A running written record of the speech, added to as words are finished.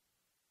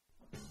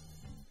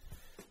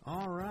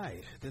All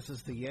right. This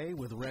is the Yay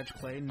with Reg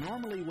Clay,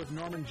 normally with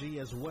Norman G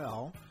as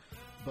well,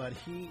 but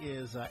he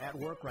is at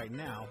work right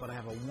now. But I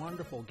have a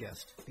wonderful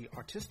guest, the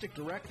artistic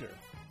director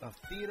of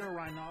Theater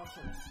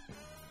Rhinoceros,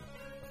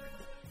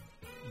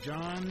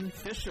 John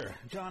Fisher.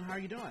 John, how are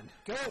you doing?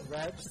 Good,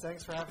 Reg.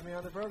 Thanks for having me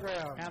on the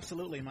program.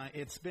 Absolutely.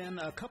 It's been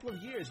a couple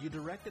of years. You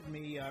directed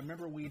me. I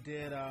remember we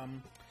did...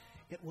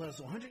 it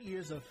was 100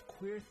 Years of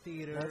Queer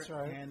Theater. That's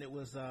right. And it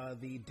was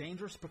The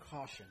Dangerous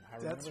Precaution. I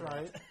remember That's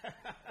right.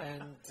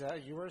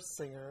 And you were a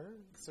singer,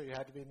 so you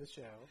had to be in the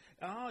show.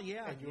 Oh,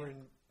 yeah. And you were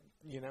in,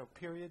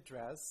 period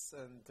dress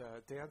and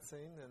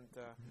dancing,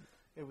 and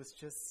it was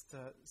just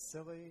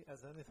silly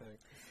as anything.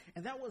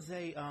 And that was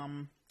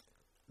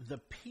the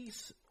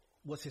piece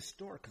was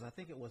historic, because I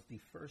think it was the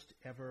first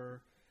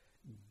ever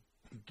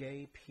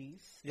gay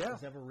piece that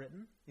was ever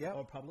written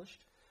or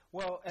published.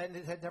 Well, and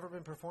it had never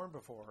been performed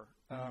before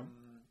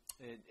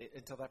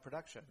until that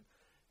production.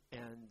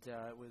 And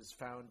it was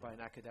found by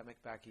an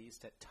academic back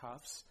east at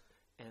Tufts,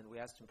 and we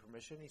asked him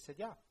permission. He said,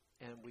 yeah.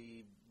 And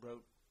we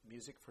wrote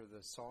music for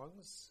the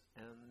songs,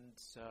 and,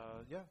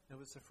 it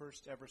was the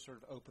first ever sort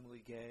of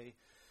openly gay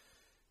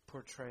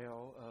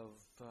portrayal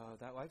of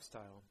that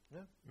lifestyle.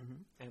 Yeah.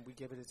 Mm-hmm. And we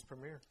gave it its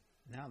premiere.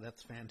 Now,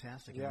 that's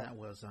fantastic. Yeah. And that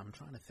was, I'm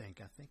trying to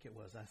think, I think it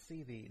was,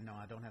 no,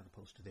 I don't have the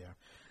poster there.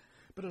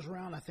 But it was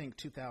around, I think,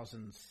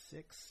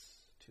 2006,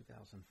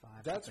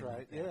 2005. That's right.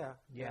 Like that.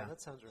 Yeah. That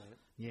sounds right.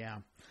 Yeah.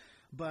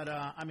 But,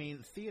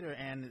 theater,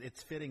 and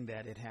it's fitting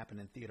that it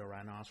happened in Theater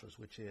Rhinoceros,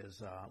 which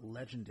is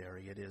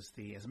legendary. It is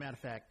as a matter of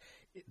fact,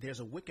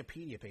 there's a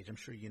Wikipedia page. I'm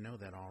sure you know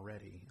that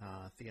already.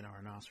 Theater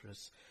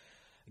Rhinoceros,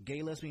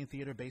 gay lesbian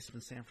theater based in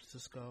San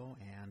Francisco,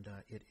 and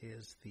it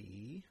is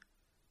the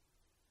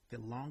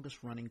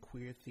longest-running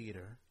queer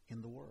theater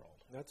in the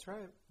world. That's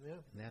right, yeah.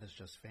 That is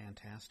just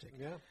fantastic.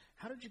 Yeah.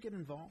 How did you get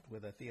involved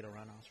with Theater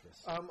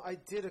Rhinoceros? I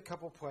did a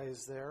couple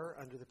plays there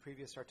under the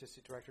previous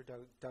artistic director,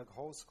 Doug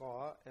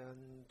Holsclaw,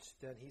 and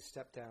then he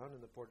stepped down,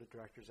 and the board of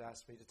directors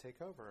asked me to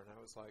take over, and I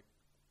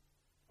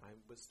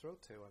was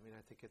thrilled to. I mean,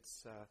 I think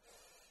it's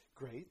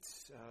great.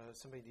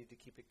 Somebody needed to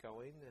keep it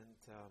going,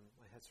 and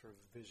I had sort of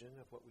a vision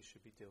of what we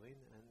should be doing,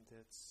 and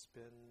it's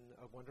been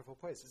a wonderful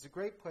place. It's a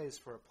great place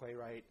for a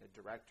playwright, a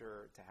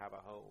director to have a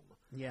home.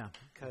 Yeah,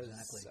 because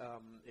exactly.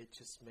 It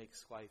just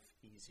makes life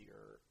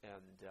easier,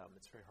 and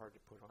it's very hard to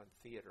put on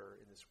theater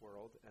in this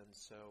world, and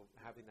so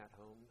having that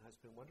home has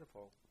been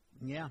wonderful.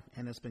 Yeah,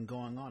 and it's been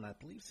going on, I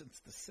believe, since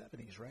the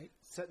 70s, right?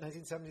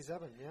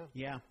 1977,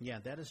 yeah. Yeah,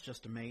 that is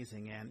just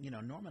amazing. And,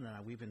 Norman and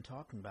I, we've been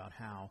talking about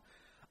how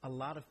a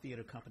lot of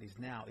theater companies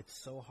now, it's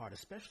so hard,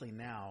 especially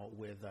now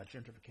with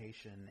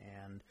gentrification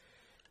and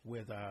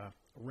with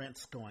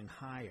rents going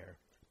higher,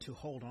 to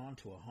hold on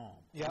to a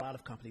home. Yep. A lot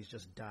of companies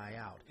just die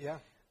out. Yeah.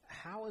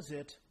 How is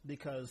it,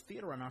 because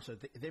Theater Rhinoceros,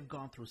 they've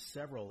gone through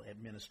several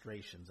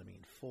administrations. I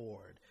mean,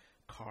 Ford,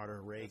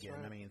 Carter, Reagan.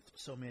 Right. I mean,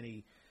 so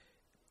many.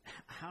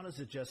 How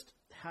does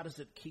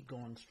it keep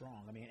going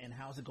strong? I mean, and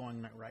how's it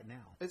going right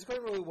now? It's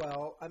going really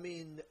well. I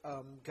mean,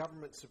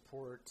 government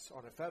support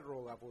on a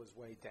federal level is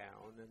way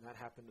down, and that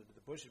happened under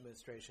the Bush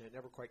administration. It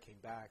never quite came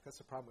back. That's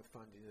the problem with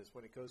funding, is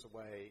when it goes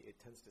away, it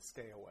tends to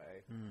stay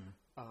away.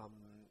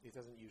 It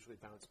doesn't usually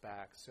bounce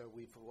back. So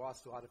we've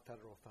lost a lot of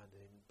federal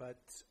funding, but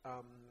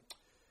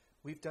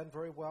we've done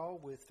very well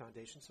with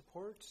foundation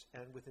support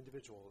and with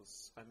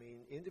individuals. I mean,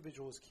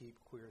 individuals keep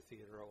queer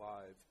theater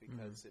alive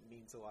because it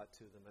means a lot to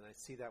them. And I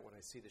see that when I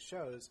see the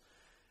shows,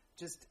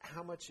 just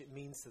how much it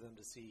means to them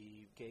to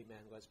see gay men,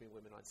 lesbian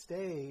women on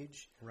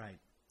stage, right,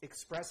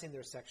 expressing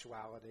their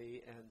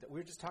sexuality. And we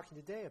were just talking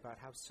today about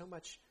how so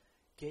much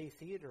gay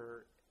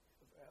theater,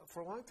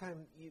 for a long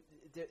time,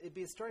 it'd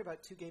be a story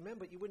about two gay men,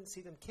 but you wouldn't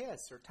see them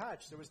kiss or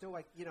touch. There was no,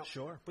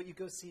 Sure. But you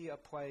go see a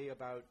play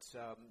about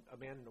a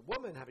man and a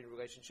woman having a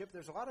relationship.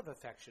 There's a lot of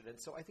affection. And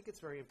so I think it's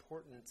very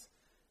important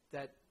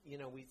that,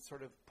 we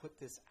sort of put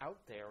this out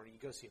there. And you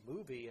go see a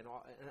movie. And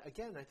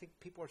again, I think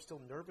people are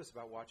still nervous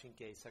about watching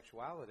gay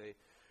sexuality.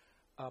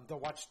 They'll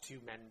watch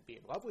two men be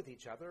in love with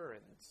each other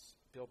and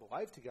build a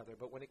life together.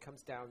 But when it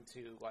comes down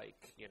to,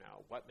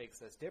 what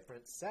makes us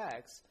different,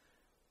 sex,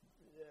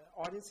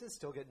 audiences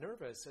still get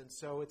nervous, and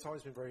so it's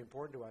always been very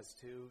important to us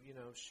to,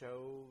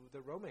 show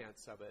the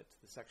romance of it,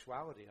 the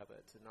sexuality of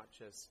it, and not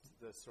just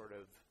the sort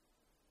of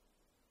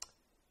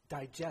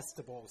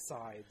digestible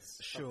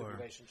sides of the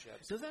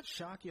relationships. Does that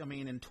shock you? I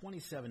mean, in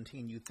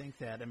 2017, you think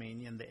that,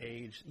 in the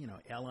age,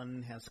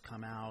 Ellen has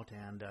come out,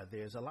 and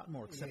there's a lot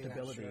more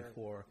acceptability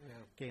for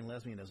gay and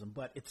lesbianism,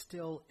 but it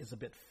still is a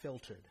bit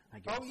filtered, I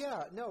guess. Oh,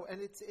 yeah, no, and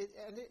it's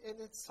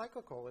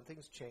cyclical, and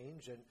things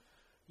change, and,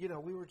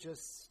 we were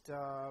just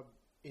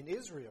in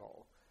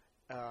Israel,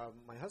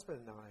 my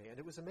husband and I, and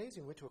it was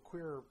amazing. We went to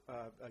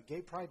a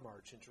gay pride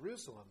march in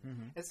Jerusalem.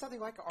 Mm-hmm. And it's nothing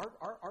like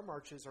our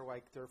marches are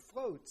like, they're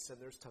floats,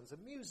 and there's tons of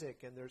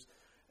music, and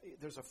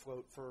there's a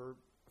float for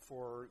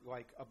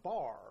like a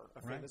bar,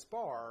 a famous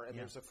bar, and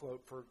there's a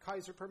float for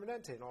Kaiser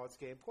Permanente and all its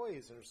gay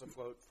employees, and there's a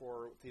float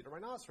for Theater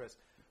Rhinoceros.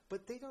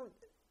 But they don't.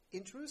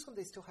 In Jerusalem,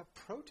 they still have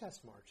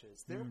protest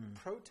marches. They're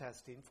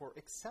protesting for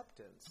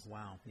acceptance.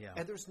 Wow, yeah.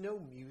 And there's no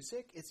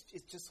music. It's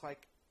just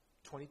like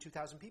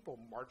 22,000 people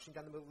marching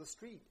down the middle of the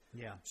street,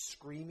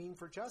 screaming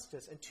for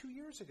justice. And 2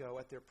 years ago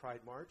at their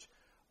Pride March,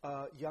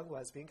 a young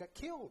lesbian got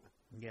killed.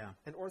 Yeah.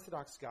 An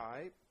Orthodox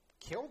guy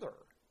killed her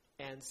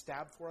and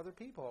stabbed 4 other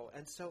people.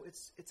 And so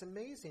it's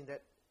amazing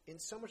that in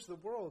so much of the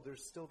world,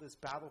 there's still this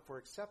battle for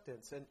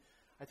acceptance. And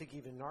I think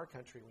even in our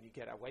country, when you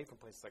get away from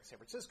places like San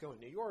Francisco and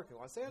New York and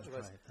Los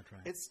Angeles, that's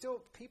right. It's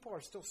still, people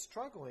are still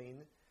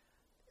struggling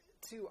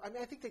to, I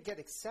mean, I think they get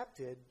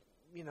accepted.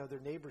 You know, their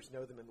neighbors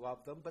know them and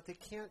love them, but they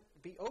can't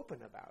be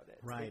open about it.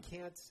 Right. They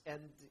can't,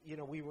 and, you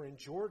know, we were in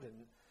Jordan,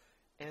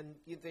 and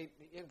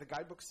the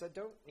guidebook said,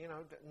 don't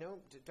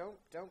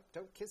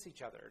kiss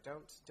each other.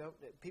 Don't,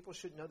 people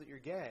shouldn't know that you're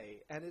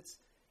gay. And it's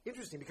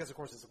interesting because, of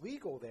course, it's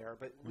legal there,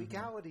 but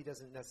legality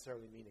doesn't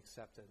necessarily mean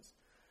acceptance.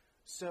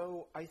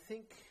 So I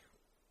think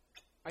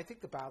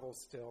the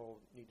battles still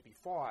need to be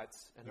fought,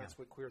 and that's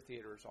what queer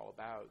theater is all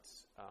about.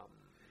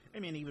 I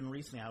mean, even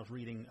recently, I was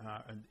reading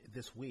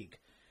this week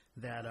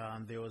that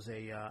there was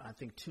I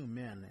think 2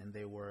 men, and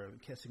they were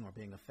kissing or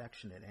being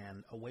affectionate,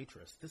 and a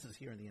waitress, this is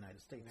here in the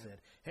United States, said,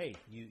 hey,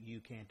 you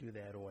can't do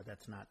that, or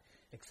that's not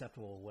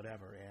acceptable, or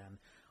whatever. And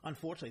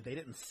unfortunately, they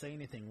didn't say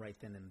anything right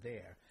then and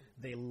there.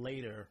 They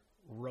later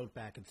wrote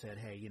back and said,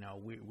 hey, you know,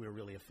 we're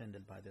really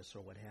offended by this,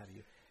 or what have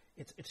you.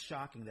 It's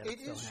shocking that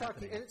it's still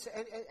happening. It is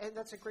shocking, and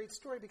that's a great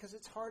story because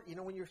it's hard. You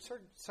know, when you're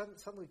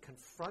suddenly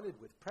confronted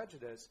with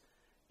prejudice,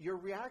 your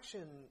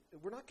reaction,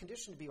 we're not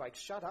conditioned to be like,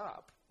 shut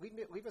up,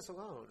 leave us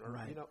alone. Or,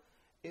 you know,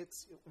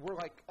 we're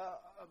like,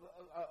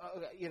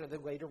 you know,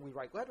 then later we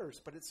write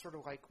letters, but it's sort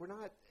of like,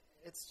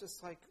 it's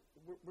just like,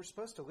 we're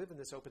supposed to live in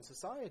this open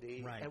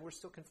society, and we're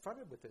still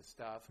confronted with this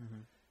stuff.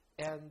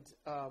 And,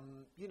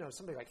 you know,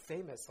 somebody like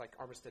famous, like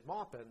Armistead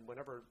Maupin,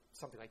 whenever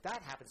something like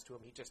that happens to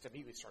him, he just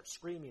immediately starts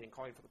screaming and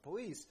calling for the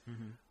police.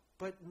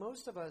 But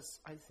most of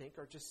us, I think,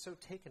 are just so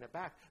taken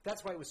aback.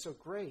 That's why it was so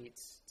great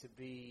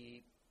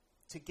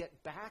to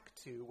get back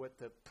to what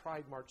the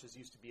Pride marches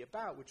used to be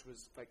about, which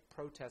was like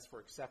protest for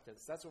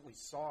acceptance. That's what we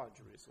saw in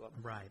Jerusalem.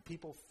 Right.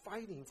 People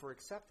fighting for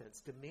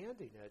acceptance,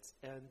 demanding it.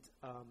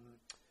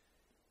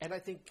 And I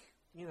think,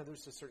 you know,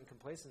 there's a certain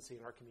complacency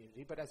in our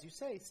community. But as you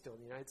say, still in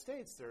the United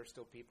States, there are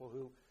still people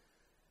who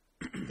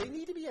they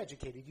need to be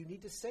educated. You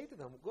need to say to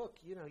them, look,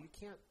 you know, you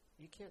can't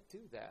do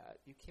that.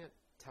 You can't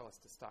tell us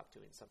to stop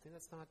doing something.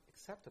 That's not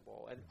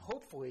acceptable. And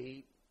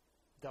hopefully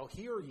they'll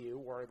hear you,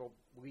 or it'll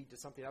lead to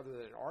something other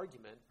than an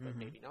argument, but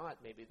maybe not.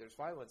 Maybe there's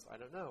violence. I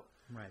don't know.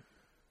 Right.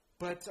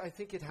 But I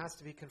think it has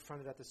to be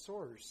confronted at the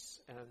source,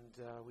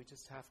 and we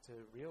just have to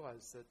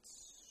realize that,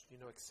 you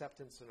know,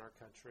 acceptance in our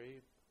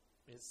country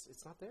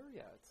it's not there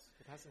yet.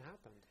 It hasn't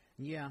happened.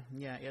 Yeah.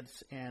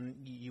 And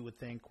you would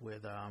think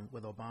with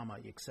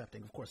Obama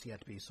accepting, of course, he had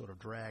to be sort of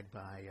dragged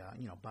by,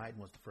 you know, Biden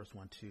was the first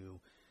one to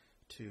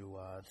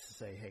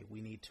say, hey,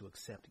 we need to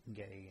accept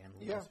gay and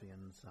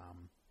lesbians,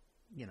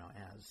 you know,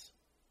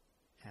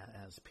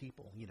 as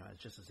people, you know, as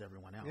just as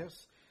everyone else.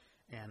 Yes.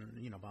 And,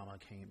 you know, Obama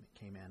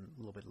came in a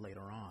little bit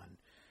later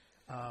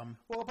on.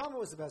 Well, Obama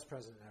was the best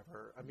president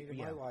ever. I mean, in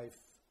my life,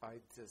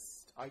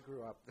 I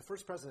grew up, the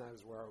first president I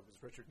was aware of was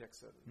Richard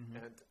Nixon.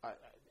 And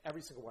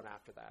every single one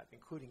after that,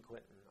 including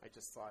Clinton, I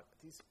just thought,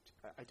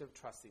 I don't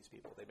trust these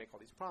people. They make all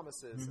these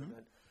promises.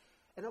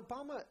 And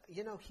Obama,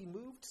 you know, he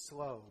moved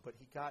slow, but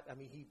he got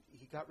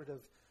rid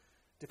of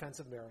Defense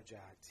of Marriage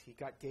Act. He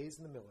got gays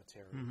in the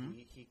military.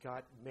 He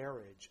got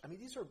marriage. I mean,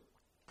 these are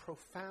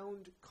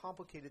profound,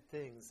 complicated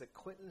things that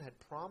Clinton had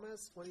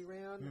promised when he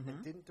ran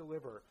and didn't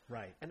deliver.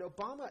 Right. And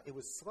Obama, it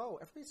was slow.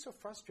 Everybody's so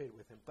frustrated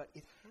with him, but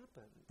it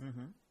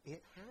happened.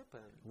 It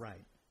happened.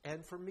 Right.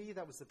 And for me,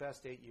 that was the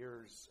best 8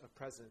 years of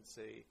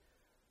presidency.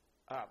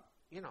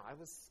 You know, I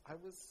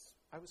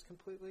was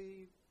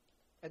completely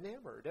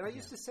enamored. And I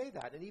used to say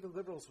that, and even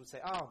liberals would say,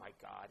 oh, my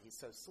God, he's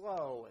so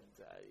slow.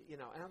 And, you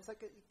know, and I was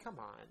like, come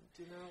on,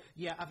 do you know?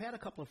 Yeah, I've had a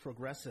couple of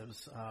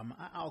progressives.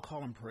 I'll call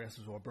them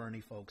progressives or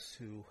Bernie folks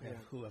who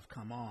have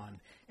come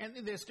on. And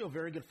they're still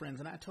very good friends,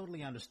 and I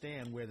totally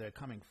understand where they're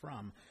coming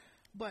from.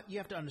 But you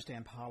have to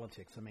understand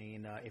politics. I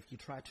mean, if you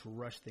try to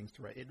rush things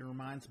through, it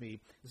reminds me,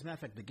 as a matter of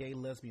fact, the gay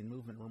lesbian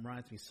movement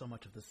reminds me so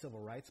much of the civil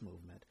rights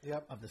movement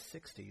of the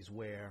 60s,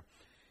 where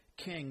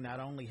King not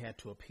only had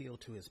to appeal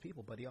to his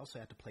people, but he also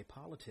had to play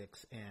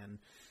politics and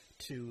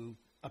to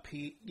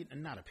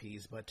not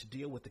appease, but to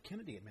deal with the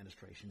Kennedy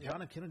administration.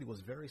 John F. Kennedy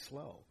was very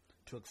slow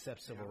to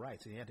accept civil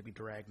rights, and he had to be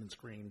dragged and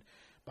screamed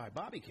by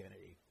Bobby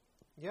Kennedy.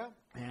 Yeah.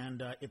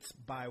 And it's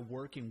by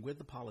working with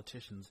the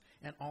politicians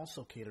and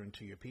also catering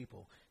to your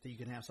people that you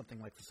can have something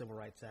like the Civil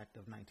Rights Act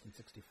of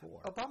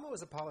 1964. Obama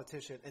was a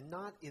politician, and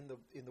not in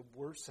the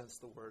worst sense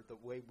of the word, the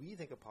way we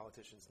think of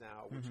politicians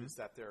now, which is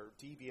that they're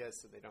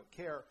devious and they don't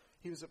care.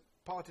 He was a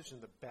politician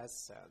in the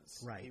best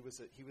sense. Right. He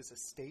was a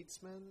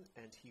statesman,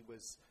 and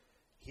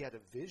he had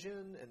a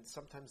vision, and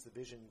sometimes the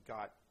vision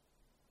got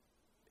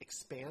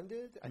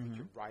expanded. I think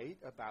you're right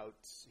about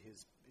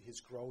his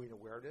growing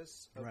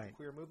awareness of the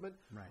queer movement.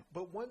 Right.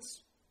 But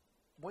once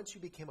you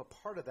became a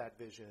part of that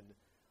vision,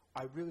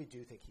 I really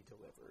do think he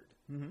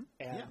delivered.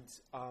 And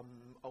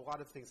a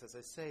lot of things, as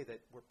I say, that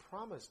were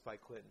promised by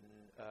Clinton,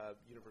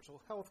 universal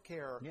health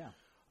care,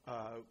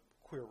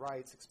 queer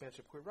rights,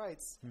 expansion of queer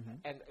rights,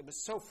 and it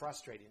was so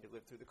frustrating to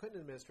live through the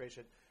Clinton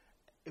administration.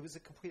 It was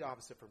a complete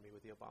opposite for me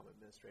with the Obama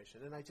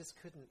administration, and I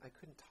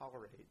couldn't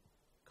tolerate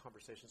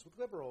conversations with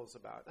liberals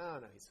about, oh,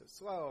 no, he's so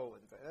slow,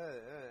 and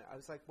I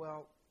was like,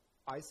 well,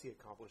 I see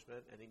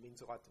accomplishment, and he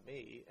means a lot to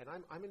me, and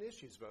I'm an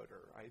issues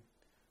voter. I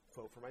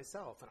vote for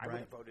myself, and I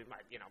would have voted,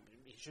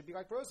 he should be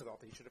like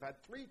Roosevelt. He should have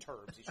had 3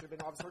 terms. He should have been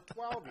in office for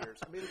 12 years.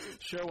 I mean, it's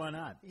just, sure, why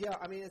not? Yeah,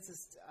 I mean,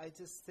 I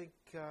just think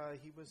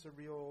he was a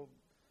real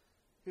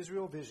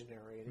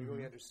visionary, and he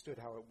really understood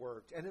how it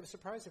worked. And it was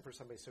surprising for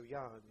somebody so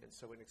young and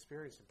so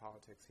inexperienced in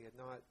politics. He had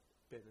not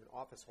been an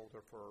office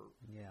holder for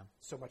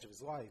so much of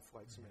his life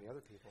like so many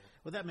other people.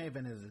 Well, that may have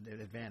been his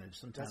advantage.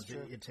 Sometimes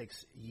it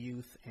takes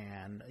youth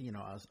and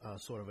a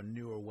sort of a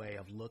newer way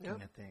of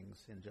looking at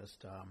things, and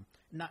just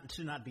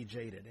not be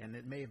jaded. And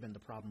it may have been the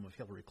problem of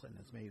Hillary Clinton.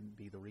 This may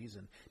be the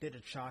reason. Did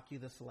it shock you,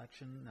 this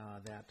election?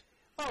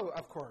 Oh,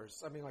 of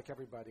course. I mean, like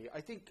everybody.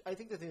 I think the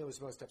thing that was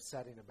most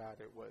upsetting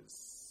about it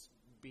was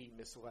being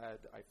misled,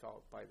 I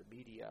felt, by the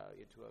media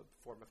into a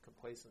form of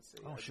complacency.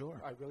 Oh,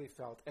 sure. I really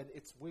felt, and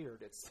it's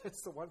weird.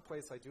 It's the one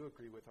place I do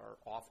agree with our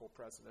awful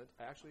president.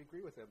 I actually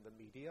agree with him. The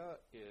media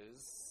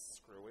is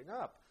screwing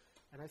up.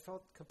 And I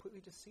felt completely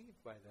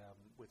deceived by them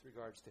with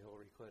regards to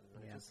Hillary Clinton.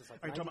 Yeah.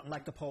 Are you talking about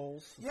like the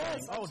polls?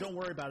 Yes. Oh, don't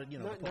worry about it.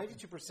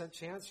 92%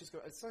 chance she's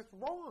going. It's like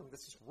wrong.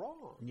 This is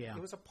wrong. Yeah.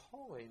 It was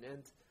appalling.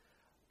 And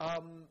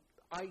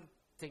I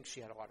think she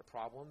had a lot of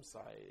problems.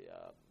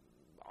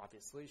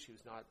 Obviously, she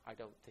was not, I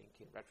don't think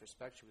in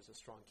retrospect she was a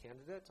strong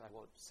candidate. I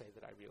won't say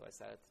that I realized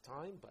that at the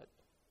time, but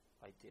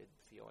I did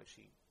feel like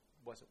she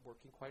wasn't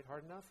working quite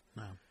hard enough.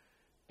 No.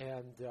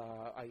 And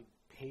I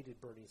hated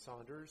Bernie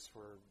Sanders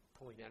for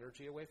pulling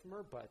energy away from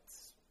her, but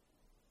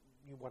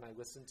when I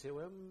listened to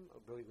him,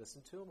 really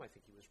listened to him, I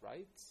think he was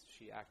right.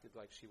 She acted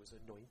like she was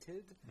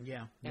anointed.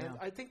 Yeah. And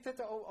I think that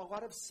a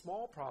lot of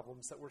small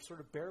problems that were sort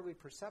of barely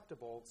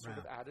perceptible sort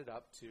of added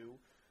up to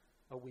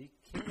a weak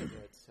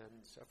candidate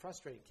and a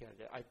frustrating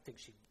candidate. I think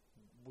she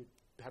would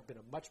have been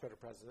a much better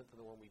president than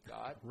the one we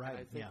got. Right. And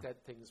I think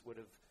that things would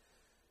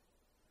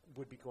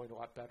be going a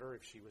lot better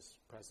if she was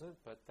president,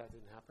 but that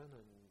didn't happen,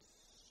 and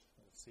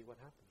we'll see what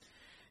happens.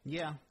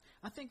 Yeah.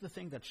 I think the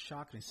thing that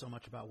shocked me so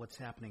much about what's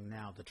happening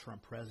now, the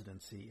Trump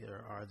presidency,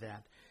 are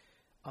that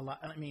a lot.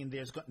 I mean,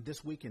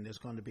 this weekend there's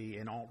going to be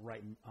an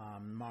alt-right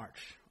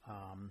march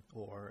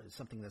or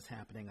something that's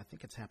happening. I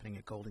think it's happening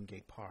at Golden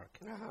Gate Park,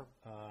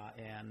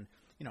 and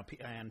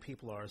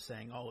people are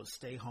saying, "Oh,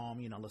 stay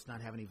home. Let's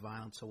not have any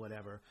violence or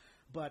whatever."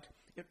 But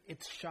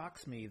it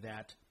shocks me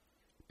that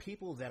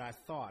people that I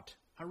thought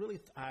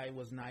I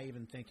was naive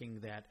in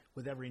thinking that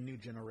with every new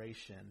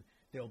generation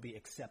there will be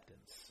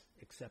acceptance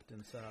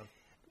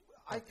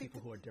of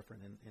people who are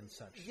different and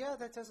such. Yeah,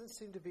 that doesn't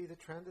seem to be the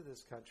trend of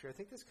this country. I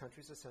think this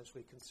country is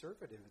essentially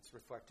conservative. It's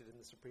reflected in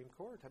the Supreme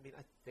Court. I mean,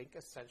 I think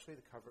essentially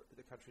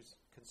the country's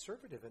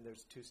conservative, and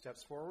there's 2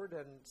 steps forward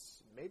and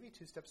maybe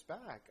 2 steps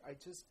back.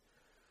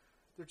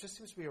 There just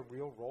seems to be a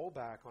real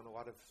rollback on a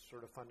lot of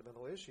sort of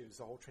fundamental issues,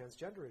 the whole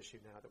transgender issue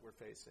now that we're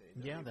facing.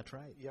 Yeah, that's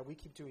right. Yeah, we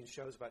keep doing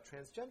shows about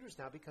transgenders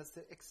now because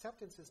the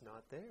acceptance is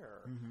not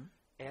there. Mm-hmm.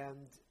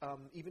 And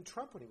even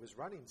Trump, when he was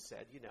running,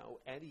 said,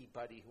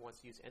 anybody who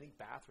wants to use any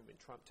bathroom in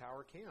Trump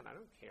Tower can. I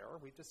don't care.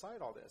 We've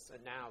decided all this.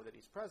 And now that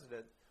he's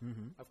president,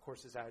 of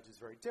course, his attitude is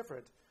very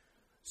different.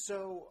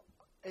 So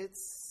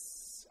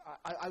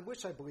I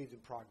wish I believed in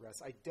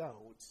progress. I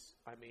don't.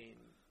 I mean,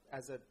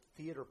 as a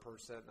theater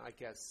person, I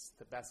guess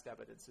the best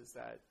evidence is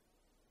that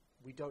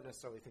we don't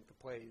necessarily think the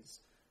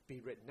plays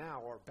being written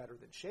now are better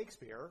than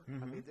Shakespeare.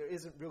 I mean, there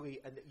isn't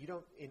really,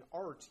 in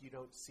art, you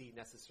don't see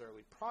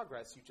necessarily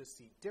progress, you just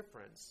see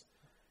difference.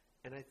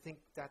 And I think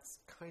that's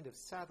kind of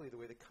sadly the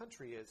way the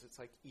country is. It's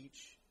like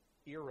each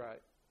era,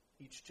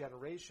 each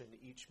generation,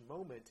 each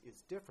moment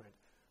is different.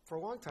 For a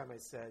long time I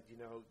said,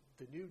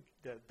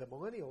 the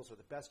millennials are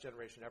the best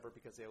generation ever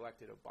because they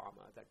elected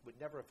Obama. That would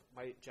never have,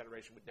 my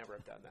generation would never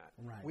have done that.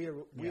 Right.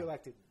 We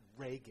elected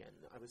Reagan.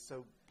 I was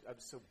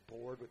so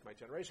bored with my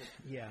generation.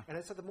 Yeah. And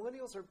I said the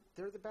millennials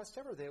they're the best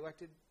ever. They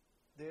elected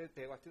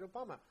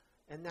Obama.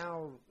 And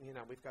now,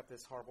 we've got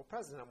this horrible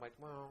president. I'm like,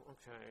 well,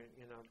 okay,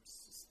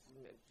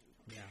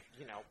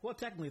 Well,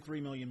 technically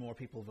 3 million more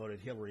people voted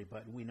Hillary,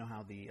 but we know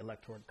how the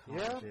electoral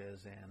college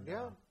is, and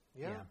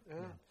yeah.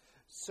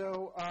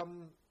 So, I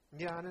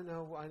don't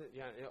know.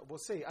 We'll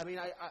see. I mean,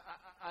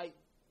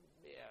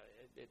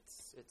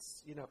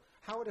 it's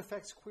how it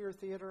affects queer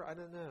theater. I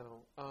don't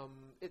know.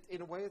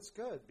 In a way, it's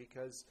good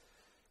because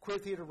queer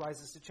theater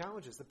rises to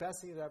challenges. The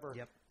best thing that ever,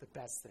 the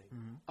best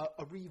thing,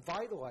 a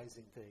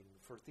revitalizing thing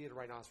for Theater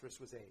Rhinoceros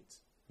was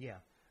AIDS. Yeah,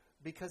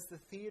 because the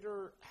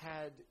theater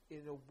had,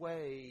 in a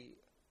way,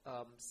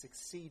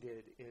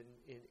 succeeded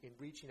in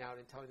reaching out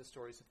and telling the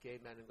stories of gay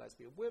men and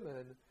lesbian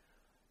women.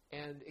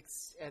 And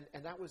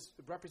that was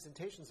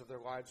representations of their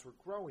lives were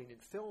growing in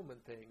film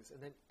and things. And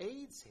then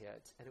AIDS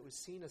hit, and it was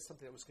seen as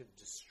something that was going to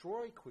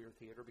destroy queer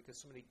theater because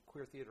so many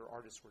queer theater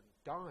artists were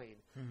dying.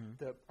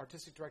 The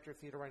artistic director of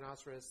Theater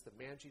Rhinoceros, the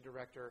managing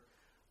director,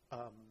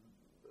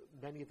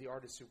 many of the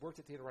artists who worked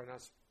at Theater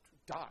Rhinoceros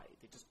died.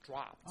 They just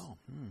dropped. Oh,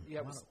 yeah,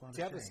 it was what a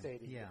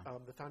devastating. shame. Yeah.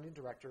 The founding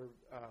director,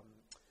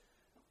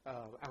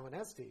 Alan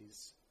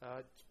Estes,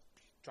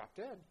 dropped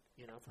dead,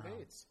 from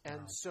AIDS.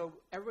 And so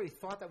everybody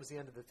thought that was the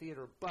end of the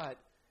theater, but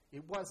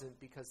it wasn't,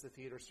 because the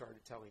theater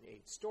started telling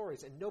AIDS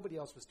stories, and nobody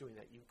else was doing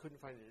that. You couldn't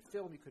find it in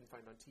film. You couldn't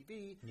find it on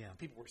TV. Yeah.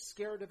 People were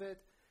scared of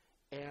it.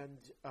 And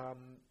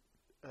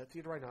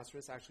Theater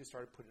Rhinoceros actually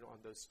started putting on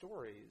those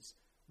stories,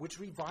 which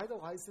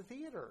revitalized the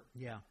theater.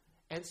 Yeah.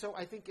 And so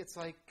I think it's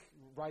like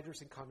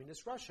writers in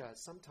communist Russia.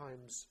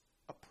 Sometimes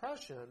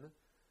oppression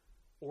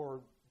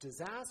or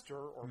disaster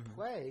or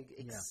plague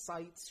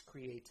excites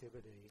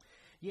creativity.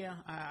 Yeah,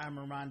 I'm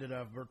reminded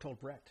of Bertolt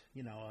Brecht.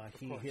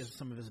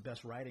 Some of his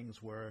best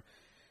writings were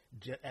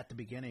at the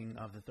beginning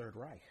of the Third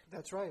Reich.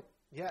 That's right.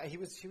 Yeah, he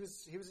was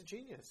a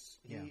genius.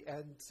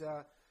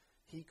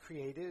 He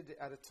created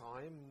at a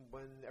time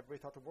when everybody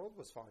thought the world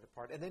was falling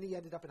apart, and then he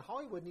ended up in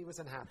Hollywood and he was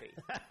unhappy.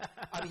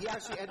 He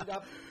actually ended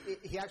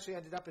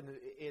up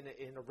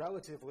in a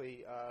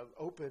relatively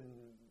open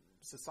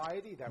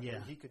society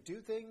where he could do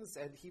things,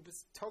 and he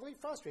was totally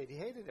frustrated. He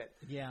hated it.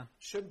 Yeah.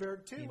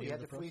 Schoenberg too. He had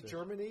to flee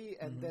Germany,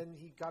 and then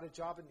he got a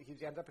job, and he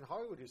ended up in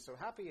Hollywood. He was so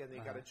happy, and then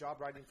he got a job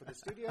writing for the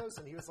studios,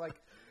 and he was like,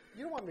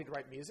 "You don't want me to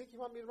write music. You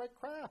want me to write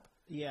crap."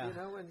 Yeah.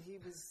 And he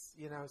was,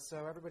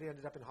 so everybody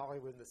ended up in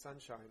Hollywood in the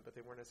sunshine, but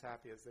they weren't as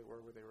happy as they were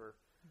when they were.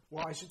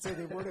 Well, I should say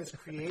they weren't as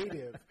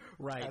creative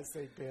as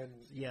they'd been.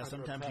 Yeah,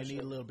 sometimes you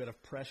need a little bit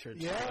of pressure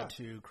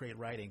to create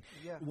writing.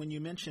 Yeah. When you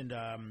mentioned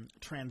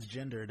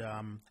transgendered,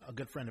 a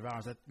good friend of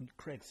ours,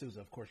 Craig Souza,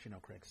 of course you know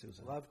Craig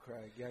Souza. Love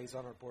Craig. Yeah, he's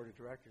on our board of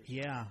directors.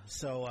 Yeah,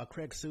 so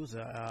Craig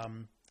Souza,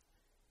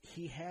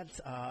 he had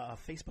a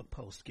Facebook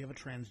post, give a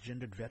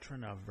transgendered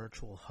veteran a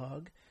virtual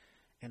hug,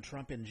 and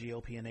Trump and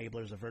GOP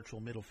enablers a virtual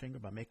middle finger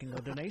by making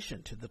a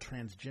donation to the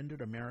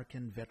Transgendered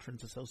American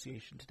Veterans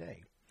Association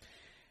today.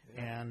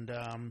 Yeah.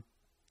 And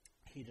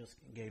he just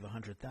gave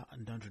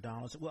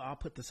 $100. Well, I'll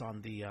put this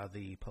on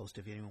the post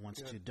if anyone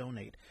wants to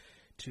donate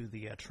to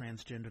the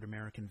Transgendered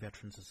American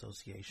Veterans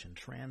Association,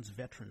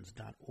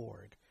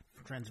 transveterans.org,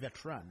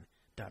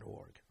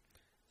 transveteran.org.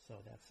 So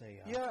that's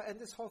a and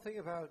this whole thing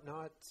about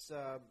not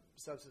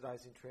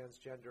subsidizing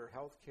transgender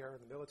health care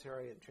in the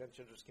military and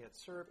transgenders can't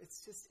serve,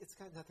 it's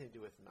got nothing to do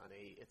with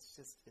money. It's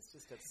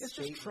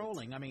just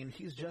trolling. I mean,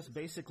 he's just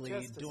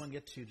basically doing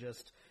it to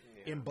just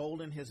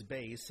embolden his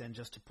base and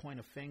just to point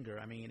a finger.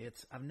 I mean,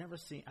 I've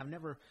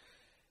never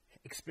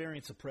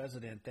experienced a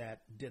president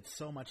that did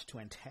so much to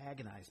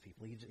antagonize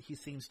people. He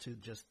seems to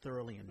just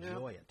thoroughly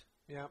enjoy it.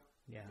 Yeah.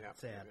 Yeah,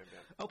 sad.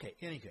 Okay,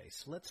 in any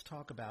case, let's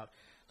talk about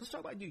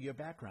you, your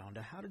background.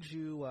 How did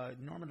you,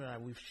 Norman and I,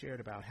 we've shared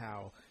about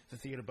how the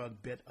theater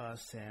bug bit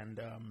us, and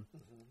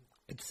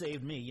it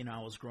saved me. I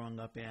was growing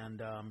up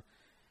in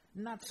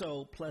not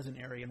so pleasant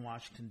area in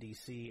Washington,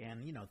 D.C.,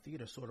 and,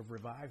 theater sort of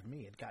revived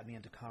me. It got me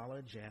into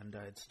college, and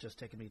it's just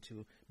taken me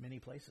to many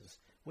places.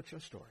 What's your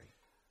story?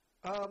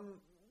 I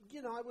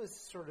was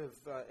sort of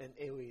an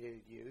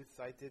alienated youth.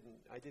 I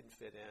didn't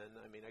fit in.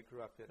 I mean, I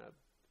grew up in a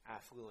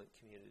affluent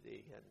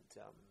community, and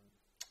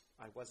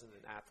I wasn't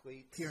an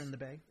athlete. Here in the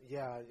Bay?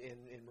 Yeah,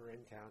 in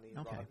Marin County,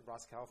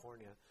 Ross,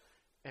 California.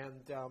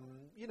 And,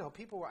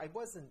 I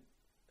wasn't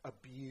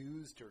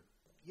abused or,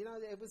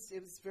 it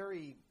was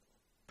very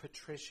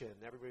patrician.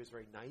 Everybody was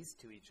very nice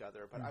to each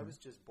other, but I was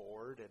just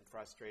bored and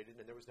frustrated,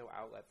 and there was no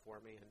outlet for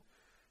me, and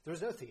there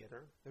was no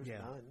theater. There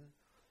was none.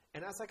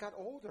 And as I got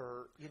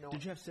older,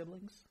 Did you have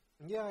siblings?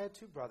 Yeah, I had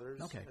two brothers,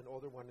 an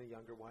older one and a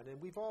younger one,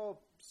 and we've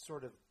all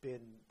sort of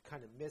been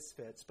kind of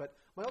misfits. But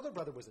my older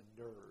brother was a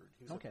nerd.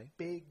 He was a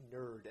big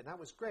nerd, and that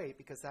was great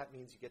because that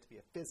means you get to be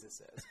a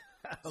physicist.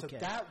 So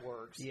that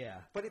works. Yeah.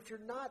 But if you're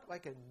not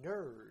like a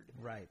nerd,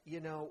 right?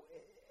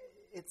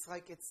 It's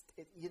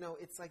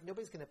like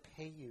nobody's going to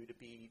pay you to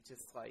be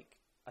just like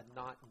a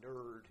not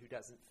nerd who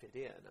doesn't fit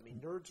in. I mean,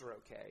 nerds are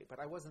okay, but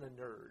I wasn't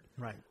a nerd.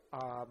 Right.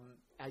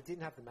 I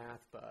didn't have the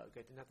math bug.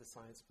 I didn't have the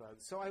science bug.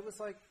 So I was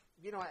like,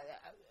 when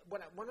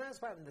I was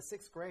about in the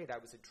sixth grade, I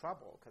was in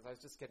trouble because I was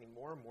just getting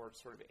more and more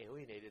sort of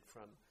alienated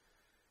from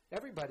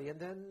everybody. And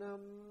then,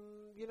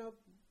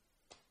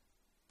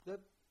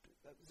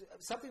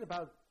 something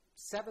about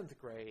seventh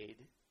grade,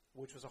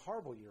 which was a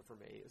horrible year for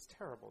me. It was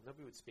terrible.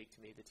 Nobody would speak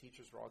to me. The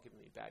teachers were all giving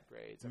me bad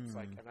grades. I was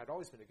like, and I'd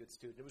always been a good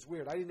student. It was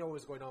weird. I didn't know what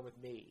was going on with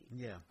me.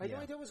 Yeah. I had no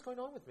idea what was going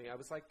on with me. I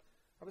was like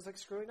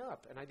screwing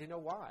up, and I didn't know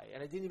why.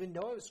 And I didn't even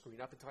know I was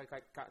screwing up until I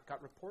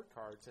got report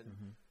cards,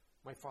 and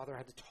my father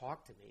had to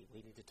talk to me.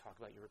 We need to talk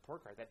about your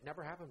report card. That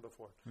never happened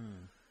before.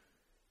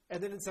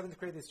 And then in seventh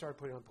grade, they started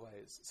putting on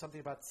plays. Something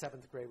about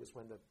seventh grade was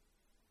when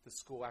the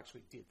school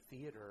actually did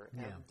theater.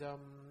 Yeah. And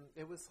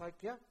it was like,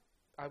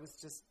 I was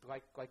just,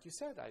 like you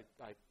said,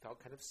 I felt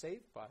kind of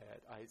saved by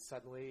it. I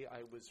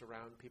was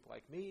around people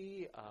like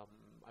me.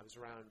 I was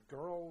around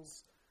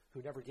girls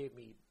who never gave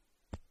me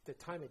the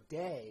time of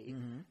day.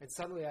 And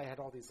suddenly I had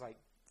all these, like,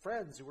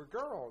 friends who were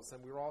girls,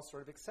 and we were all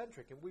sort of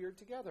eccentric and weird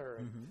together.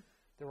 And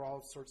they were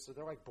all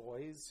they're like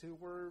boys who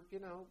were,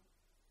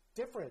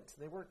 different.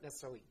 They weren't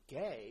necessarily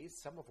gay.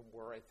 Some of them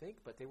were, I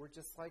think, but they were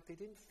just like, they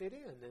didn't fit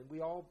in. And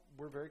we all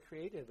were very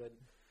creative. And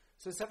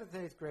So 7th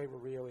and 8th grade were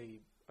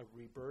really a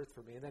rebirth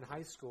for me. And then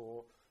high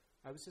school,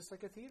 I was just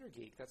like a theater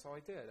geek. That's all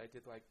I did. I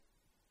did like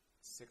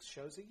 6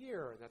 shows a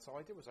year, and that's all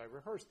I did was I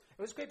rehearsed.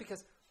 It was great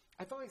because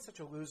I felt like such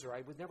a loser.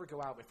 I would never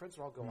go out. My friends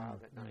would all go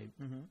out at night.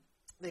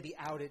 They'd be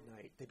out at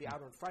night. They'd be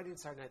out on Friday and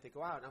Saturday night. They'd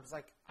go out. And I was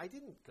like, I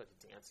didn't go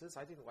to dances.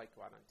 I didn't like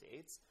go out on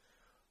dates.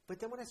 But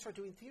then when I started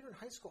doing theater in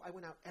high school, I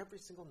went out every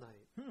single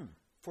night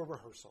for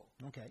rehearsal.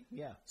 Okay,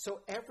 yeah.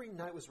 So every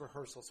night was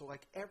rehearsal. So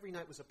like every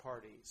night was a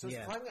party. So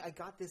finally I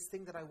got this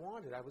thing that I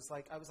wanted. I was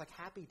like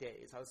Happy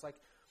Days. I was like,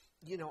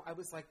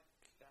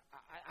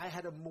 I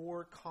had a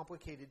more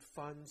complicated,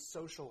 fun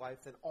social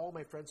life than all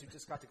my friends who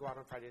just got to go out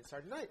on Friday and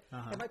Saturday night.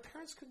 And my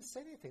parents couldn't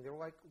say anything. They were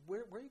like,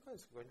 where are you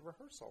guys going to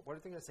rehearsal? What are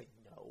they going to say?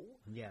 No.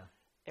 Yeah.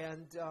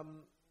 And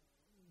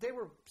they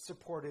were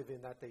supportive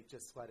in that they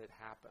just let it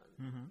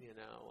happen, you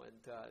know.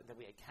 And then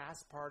we had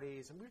cast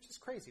parties, and we were just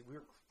crazy. We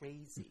were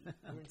crazy.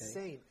 We were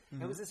insane.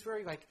 And it was this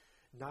very, like,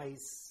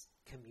 nice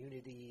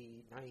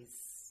community,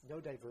 no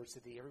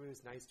diversity. Everybody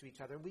was nice to each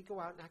other, and we go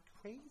out and act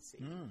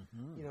crazy.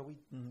 You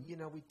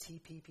know, we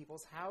TP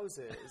people's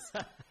houses,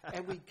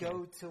 and we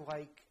go to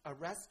like a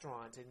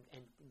restaurant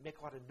and make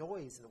a lot of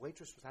noise, and the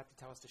waitress would have to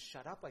tell us to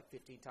shut up like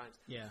 15 times.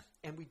 Yeah,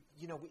 and we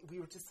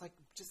were just like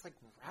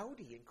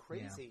rowdy and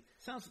crazy.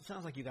 Yeah.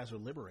 Sounds like you guys were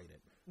liberated.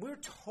 We were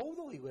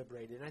totally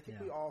liberated, and I think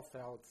we all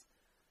felt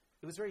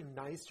it was very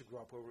nice to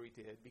grow up where we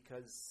did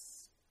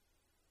because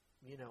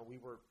we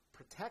were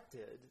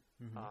protected.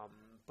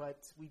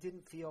 But we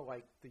didn't feel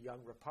like the young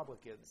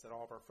Republicans that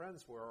all of our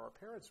friends were or our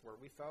parents were.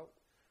 We felt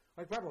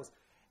like rebels.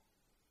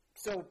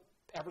 So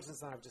ever since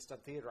then, I've just done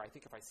theater. I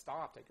think if I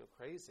stopped, I'd go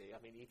crazy.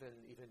 I mean,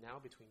 even now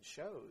between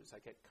shows, I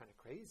get kind of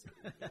crazy.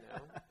 I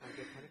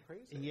get kind of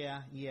crazy.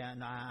 Yeah.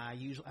 No,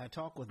 I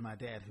talk with my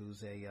dad,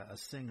 who's a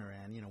singer,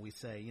 and we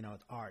say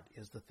it's art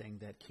is the thing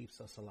that keeps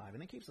us alive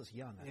and it keeps us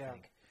young. I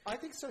think. I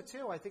think so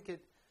too. I think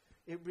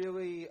it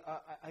really,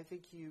 I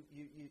think you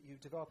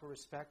develop a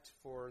respect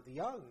for the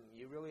young.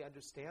 You really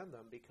understand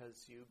them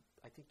because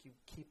I think you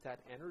keep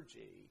that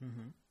energy,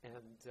 and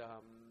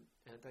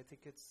I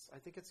think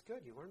it's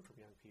good. You learn from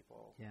young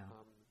people. Yeah.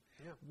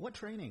 What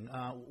training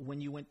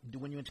when you went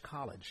to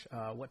college?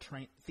 What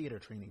theater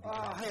training did you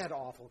have? I had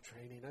awful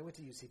training. I went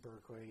to UC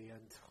Berkeley,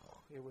 and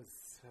it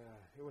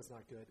was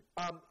not good.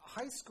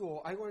 High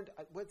school, I learned.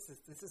 What's this?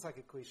 This is like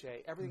a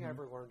cliche. Everything I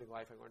ever learned in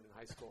life, I learned in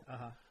high school.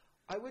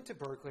 I went to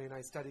Berkeley and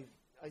I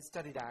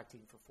studied acting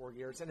for 4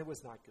 years, and it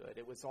was not good.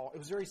 It was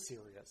very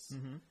serious.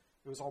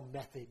 It was all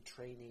method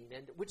training,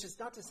 and which is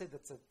not to say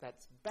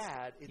that's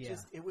bad.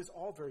 It was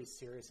all very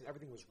serious, and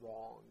everything was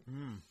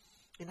wrong.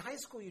 In high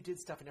school, you did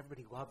stuff, and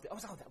everybody loved it. Oh,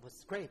 that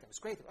was great. That was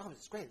great. Oh, it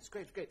was great. It was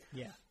great. It was great.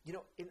 Yeah.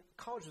 In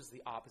college, it was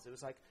the opposite. It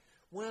was like,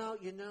 well,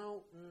 you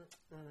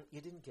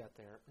didn't get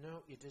there.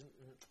 No, you didn't.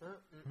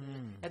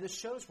 And the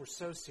shows were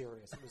so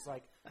serious. It was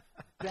like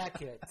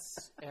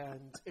Beckett's, and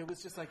it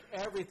was just like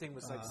everything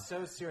was like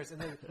so serious. And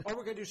then, we're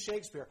going to do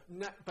Shakespeare,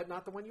 but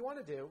not the one you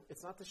want to do.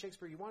 It's not the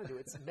Shakespeare you want to do.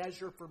 It's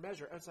measure for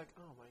measure. And it's like,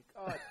 oh my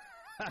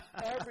God,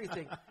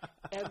 everything.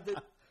 And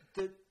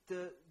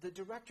the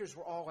directors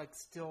were all like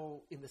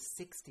still in the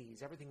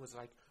 60s. Everything was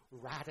like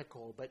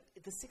radical, but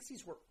the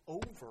 60s were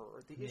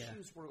over. The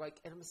issues were like,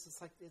 and it was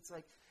just like,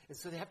 and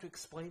so they have to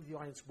explain to the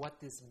audience what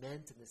this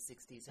meant in the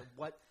 60s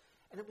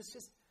and it was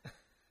just,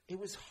 it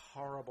was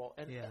horrible.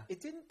 And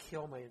it didn't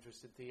kill my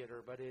interest in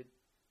theater, but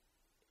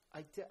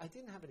I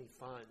didn't have any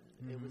fun.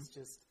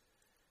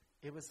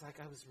 It was like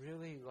I was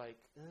really like,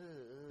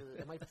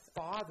 and my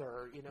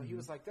father, he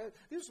was like,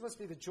 "This must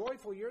be the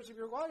joyful years of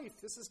your life.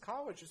 This is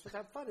college. You're supposed to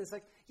have fun." It's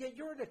like, yeah,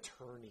 you're an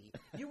attorney.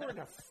 You were in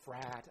a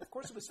frat. Of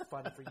course, it was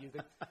fun for you.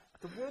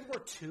 The World War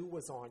II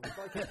was on. You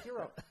felt like a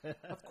hero.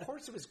 Of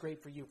course, it was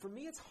great for you. For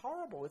me, it's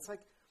horrible. It's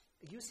like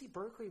UC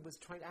Berkeley was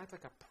trying to act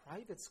like a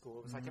private school.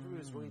 It was like everybody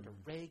was going to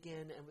Reagan,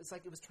 and it was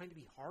like it was trying to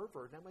be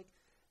Harvard. And I'm like,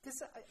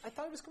 I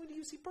thought I was going to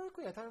UC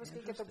Berkeley. I thought I was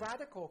going to get the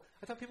radical.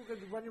 I thought people were going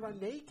to be running around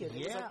naked.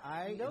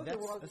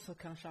 That's so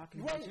kind of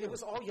shocking. Right, it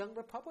was all young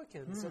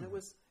Republicans, and it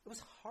was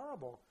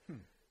horrible.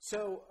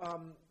 So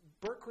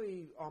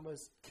Berkeley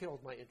almost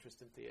killed my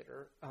interest in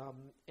theater.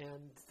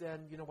 And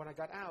then when I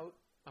got out,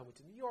 I went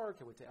to New York.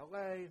 I went to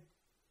L.A.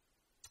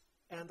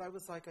 And I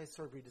was like, I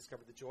sort of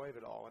rediscovered the joy of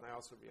it all. And I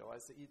also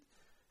realized that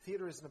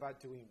theater isn't about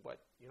doing what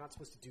you're not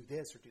supposed to do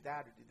this or do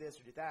that or do this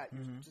or do that. You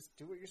just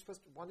do what you're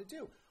supposed to want to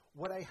do.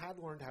 What I had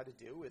learned how to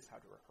do is how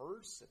to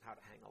rehearse and how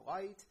to hang a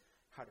light,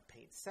 how to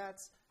paint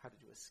sets, how to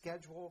do a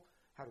schedule,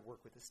 how to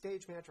work with a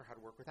stage manager, how to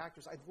work with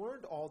actors. I'd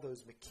learned all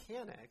those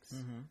mechanics,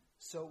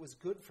 so it was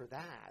good for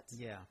that.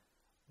 Yeah.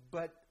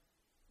 But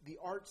the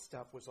art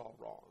stuff was all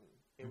wrong.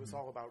 It was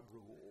all about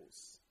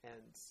rules,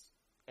 and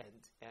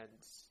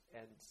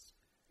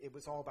it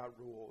was all about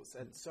rules.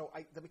 And so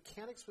the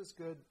mechanics was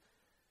good.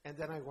 And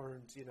then I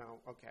learned,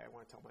 okay, I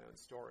want to tell my own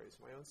stories.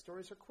 My own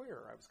stories are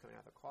queer. I was coming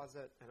out of the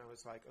closet, and I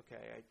was like,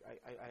 okay,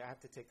 I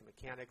have to take the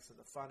mechanics and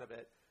the fun of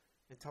it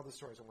and tell the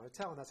stories I want to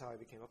tell. And that's how I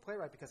became a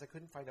playwright, because I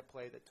couldn't find a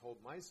play that told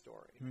my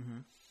story.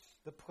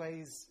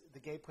 The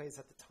gay plays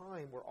at the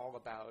time were all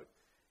about,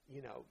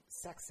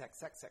 sex,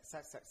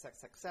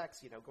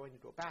 going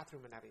into a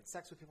bathroom and having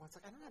sex with people. It's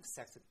like, I don't have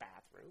sex in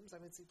bathrooms. I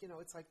mean,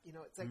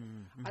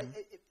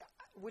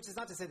 which is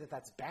not to say that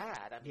that's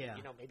bad. I mean,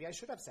 maybe I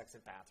should have sex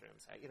in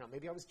bathrooms.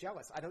 Maybe I was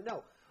jealous. I don't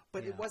know.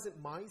 But it wasn't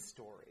my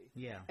story.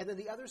 Yeah. And then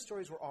the other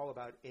stories were all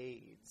about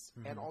AIDS.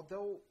 And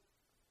although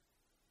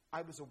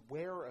I was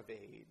aware of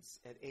AIDS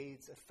and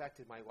AIDS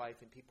affected my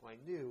life and people I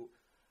knew,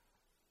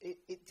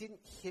 it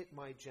didn't hit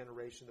my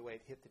generation the way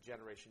it hit the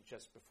generation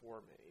just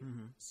before me.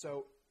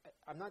 So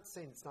I'm not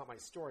saying it's not my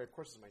story. Of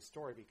course it's my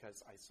story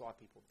because I saw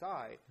people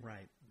die.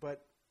 Right.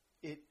 But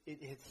it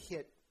had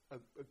hit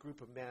a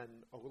group of men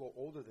a little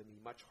older than me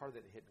much harder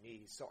than it hit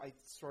me. So I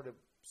sort of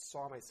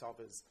saw myself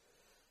as,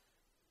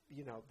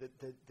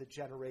 the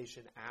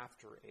generation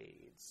after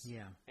AIDS.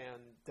 Yeah.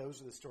 And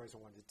those are the stories I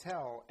wanted to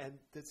tell. And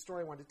the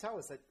story I wanted to tell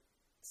is that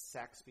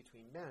sex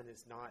between men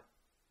it's not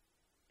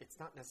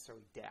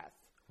necessarily death.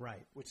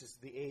 Right. Which is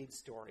the AIDS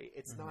story.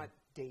 It's not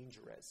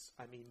dangerous.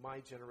 I mean, my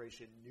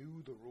generation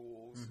knew the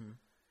rules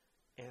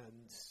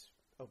and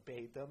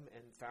obeyed them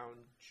and found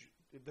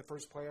the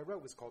first play I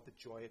wrote was called The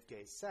Joy of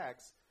Gay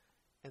Sex.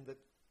 And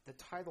the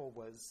title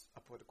was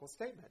a political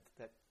statement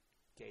that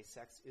gay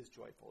sex is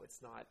joyful.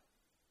 It's not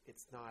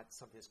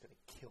something that's going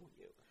to kill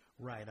you.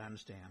 Right, I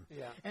understand.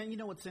 Yeah.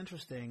 And what's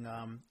interesting,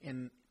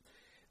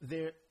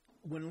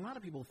 when a lot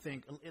of people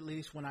think, at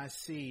least when I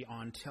see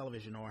on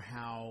television or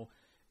how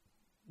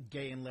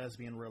gay and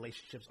lesbian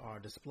relationships are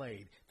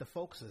displayed, the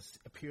focus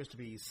appears to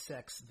be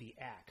sex, the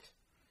act.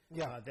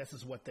 Yeah. This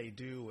is what they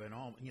do and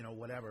all,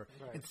 whatever,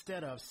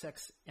 instead of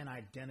sex and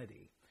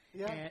identity.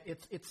 Yeah. And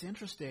it's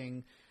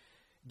interesting.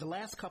 The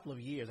last couple of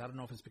years, I don't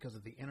know if it's because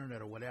of the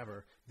internet or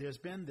whatever, there's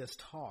been this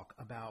talk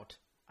about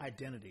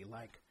identity.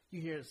 Like,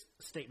 you hear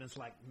statements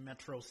like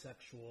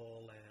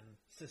metrosexual and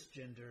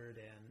cisgendered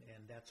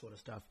and that sort of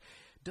stuff.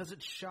 Does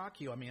it shock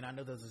you? I mean, I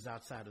know this is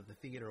outside of the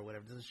theater or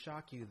whatever. Does it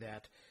shock you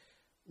that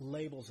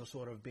labels are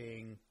sort of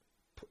being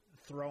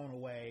thrown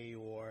away,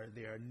 or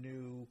there are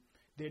new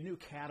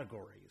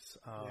categories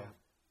of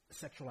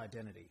sexual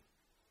identity?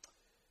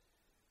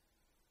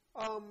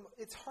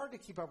 It's hard to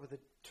keep up with the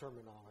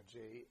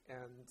terminology,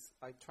 and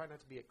I try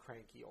not to be a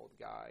cranky old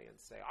guy and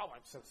say, "Oh,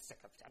 I'm so sick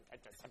of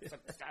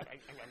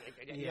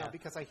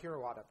because I hear a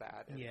lot of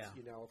that. And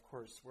of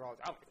course, we're all,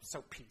 "Oh, it's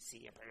so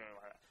PC."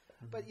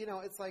 But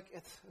it's like,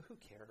 who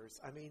cares?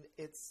 I mean,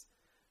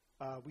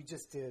 we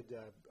just did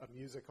a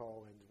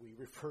musical, and we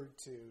referred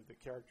to the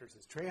characters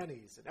as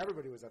trannies, and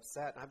everybody was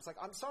upset. And I was like,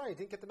 I'm sorry, I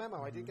didn't get the memo.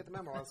 I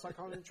was like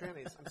calling them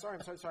trannies. I'm sorry.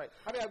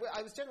 I mean,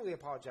 I was generally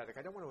apologetic.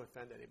 I don't want to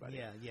offend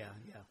anybody. Yeah.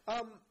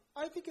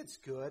 I think it's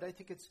good. I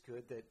think it's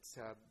good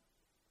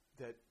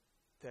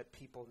that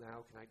people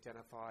now can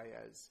identify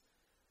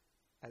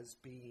as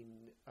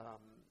being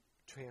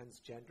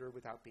transgender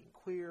without being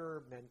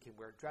queer. Men can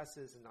wear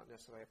dresses and not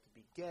necessarily have to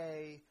be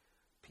gay.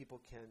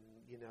 People can,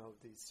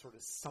 these sort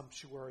of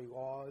sumptuary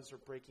laws are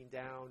breaking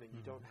down, and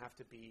you don't have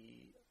to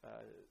be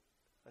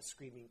a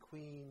screaming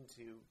queen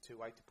to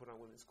like to put on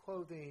women's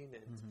clothing.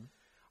 And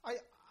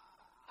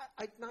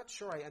I'm not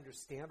sure I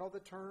understand all the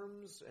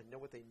terms and know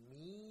what they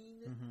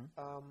mean,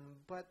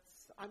 but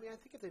I mean, I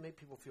think if they make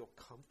people feel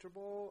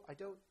comfortable,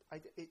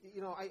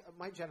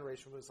 my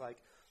generation was like,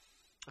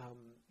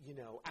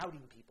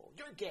 outing people.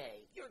 You're gay.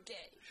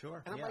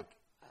 Sure. And I'm like,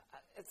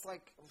 it's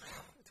like,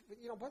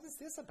 what is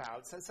this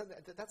about? So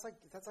that's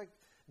like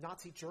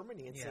Nazi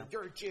Germany and saying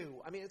you're a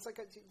Jew. I mean, it's like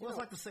it's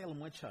like the Salem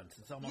witch hunts.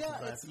 It's almost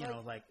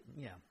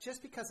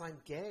just because I'm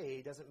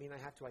gay doesn't mean I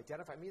have to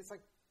identify. I mean, it's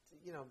like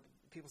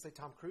people say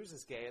Tom Cruise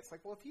is gay. It's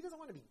like, well, if he doesn't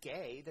want to be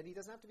gay, then he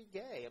doesn't have to be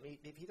gay. I mean,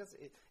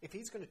 if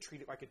he's going to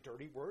treat it like a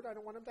dirty word, I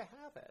don't want him to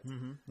have it.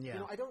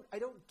 I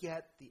don't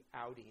get the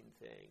outing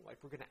thing. Like,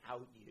 we're going to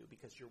out you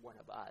because you're one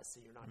of us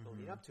and you're not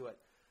owning up to it.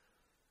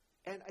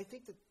 And I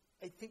think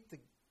the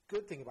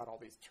good thing about all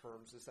these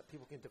terms is that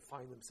people can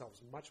define themselves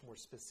much more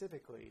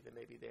specifically than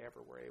maybe they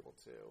ever were able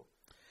to.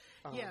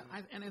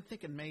 And I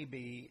think it may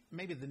be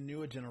the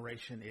newer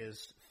generation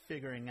is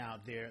figuring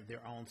out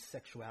their own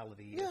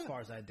sexuality as far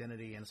as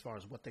identity and as far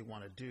as what they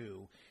want to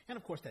do. And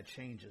of course that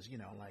changes.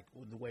 Like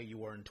the way you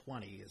were in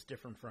 20 is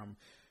different from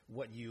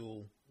what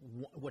you're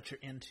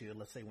into.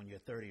 Let's say when you're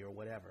 30 or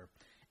whatever.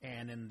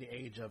 And in the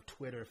age of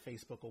Twitter,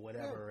 Facebook, or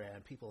whatever,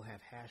 and people have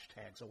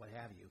hashtags or what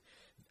have you,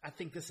 I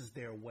think this is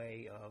their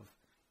way of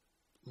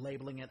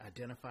labeling it,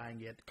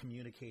 identifying it,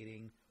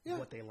 communicating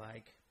what they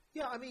like.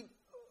 Yeah, I mean,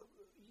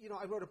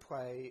 I wrote a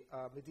play,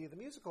 Medea the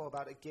Musical,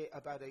 about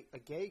a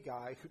gay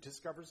guy who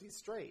discovers he's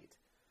straight.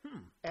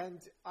 And,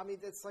 I mean,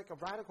 it's like a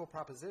radical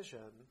proposition,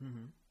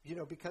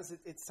 because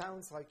it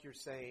sounds like you're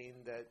saying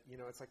that,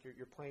 it's like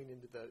you're playing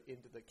into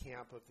the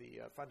camp of the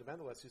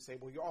fundamentalists who say,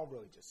 well, you're all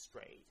really just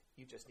straight.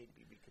 You just need to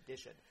be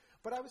reconditioned.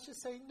 But I was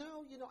just saying,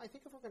 no, I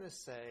think if we're going to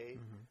say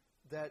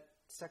that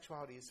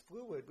sexuality is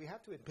fluid, we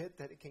have to admit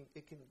that it can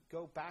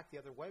go back the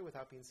other way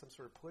without being some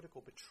sort of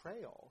political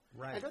betrayal.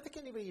 Right. I don't think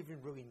anybody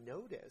even really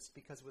noticed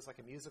because it was like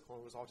a musical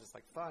and it was all just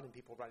like fun and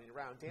people running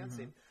around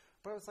dancing.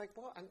 But I was like,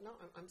 well,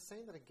 I'm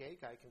saying that a gay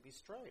guy can be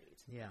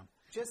straight. Yeah.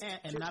 Just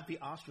not be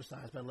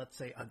ostracized by, let's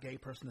say, a gay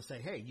person to say,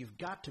 hey, you've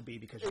got to be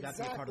because you've got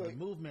to be a part of the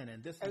movement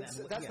and this and that.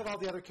 So that's what all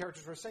the other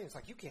characters were saying. It's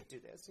like, you can't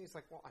do this. And he's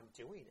like, well, I'm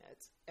doing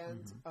it.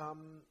 And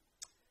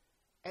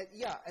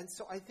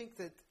so I think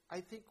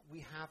we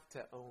have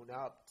to own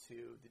up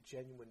to the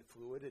genuine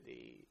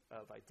fluidity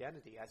of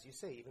identity, as you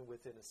say, even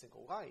within a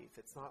single life.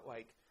 It's not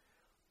like,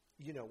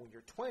 when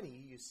you're 20,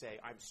 you say,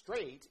 I'm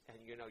straight, and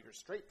you're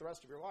straight the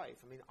rest of your life.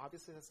 I mean,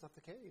 obviously that's not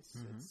the case.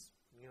 It's,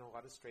 a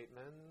lot of straight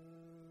men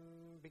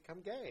become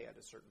gay at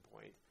a certain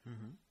point.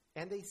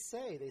 And they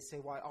say,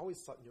 well, I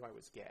always knew I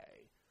was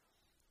gay.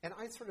 And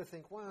I sort of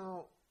think,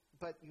 well,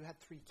 but you had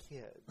 3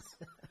 kids.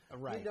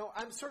 Right.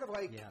 I'm sort of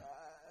like,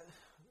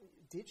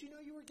 did you know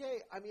you were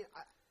gay? I mean,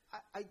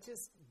 I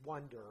just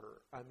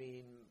wonder,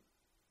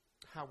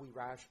 how we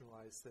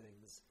rationalize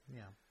things.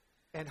 Yeah.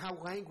 And how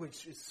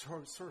language is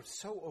sort of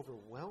so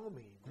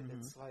overwhelming. And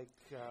it's like...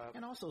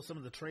 and also some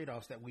of the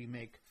trade-offs that we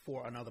make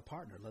for another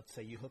partner. Let's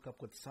say you hook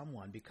up with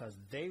someone because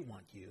they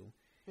want you,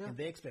 and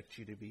they expect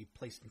you to be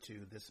placed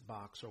into this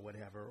box or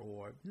whatever,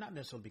 or not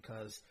necessarily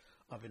because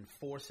of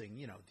enforcing,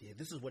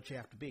 this is what you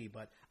have to be,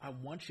 but I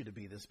want you to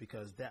be this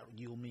because that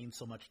you'll mean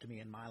so much to me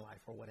in my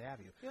life or what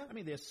have you. Yeah. I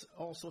mean, there's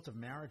all sorts of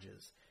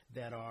marriages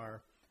that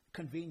are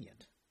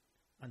convenient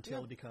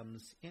until it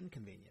becomes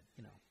inconvenient,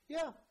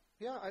 Yeah.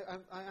 Yeah,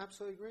 I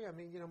absolutely agree. I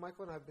mean,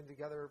 Michael and I have been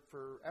together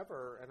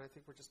forever, and I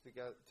think we're just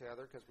together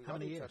because we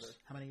love each other.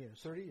 How many years?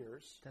 30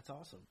 years. That's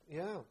awesome.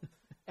 Yeah.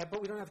 But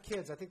we don't have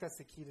kids. I think that's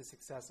the key to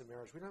success in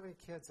marriage. We don't have any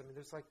kids. I mean,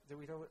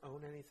 we don't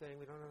own anything.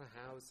 We don't own a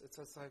house. It's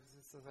just like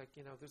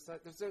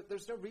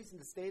there's no reason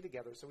to stay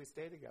together, so we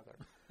stay together.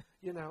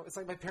 It's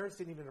like my parents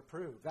didn't even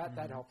approve.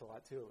 That helped a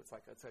lot too. It's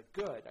like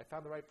good. I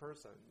found the right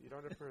person. You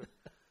don't approve.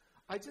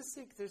 I just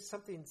think there's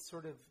something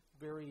sort of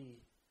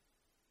very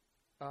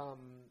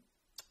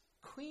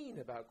clean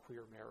about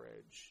queer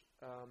marriage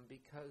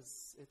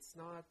because it's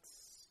not.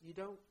 You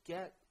don't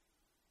get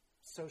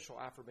social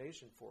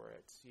affirmation for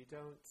it. You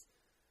don't.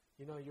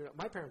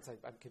 My parents,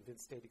 I'm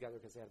convinced, stayed together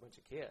because they had a bunch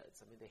of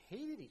kids. I mean, they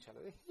hated each other.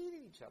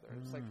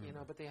 It's like,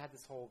 but they had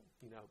this whole,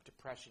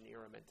 Depression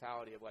era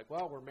mentality of like,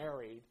 well, we're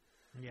married.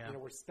 Yeah.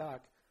 We're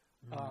stuck.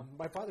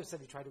 My father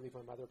said he tried to leave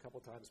my mother a couple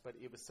of times, but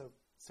it was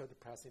so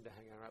depressing to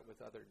hang out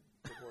with other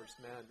divorced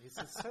men. He's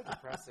just so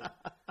depressing.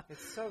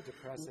 It's so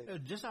depressing.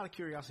 Just out of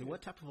curiosity,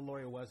 what type of a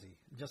lawyer was he?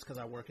 Just because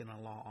I work in a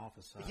law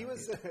office. He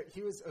was.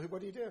 What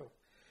do you do?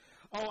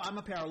 Oh, I'm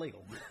a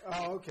paralegal.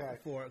 Oh, okay.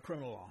 For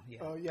criminal law, yeah.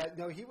 Oh, yeah.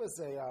 No, he was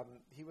an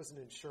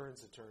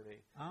insurance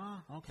attorney.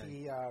 Ah, okay.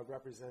 He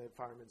represented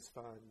Fireman's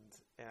Fund,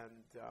 and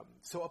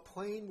so a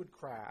plane would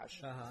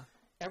crash.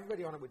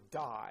 Everybody on it would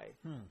die,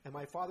 and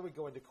my father would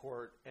go into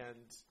court and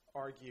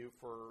argue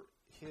for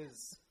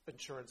his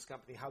insurance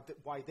company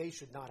why they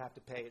should not have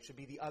to pay. It should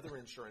be the other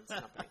insurance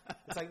company.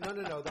 It's like no.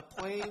 The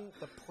plane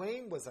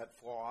was at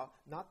fault,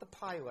 not the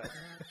pilot.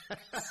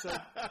 So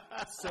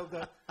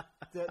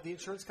the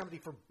insurance company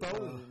for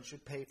Boeing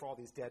should pay for all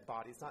these dead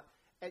bodies. Not,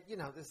 and,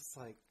 this is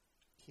like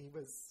he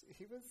was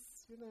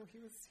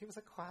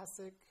a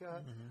classic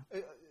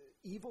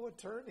evil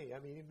attorney. I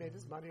mean, he made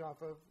his money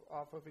off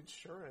of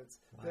insurance.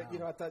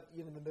 Wow. I thought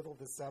in the middle of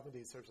the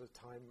 70s, there was a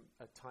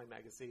Time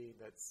magazine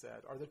that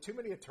said, "Are there too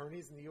many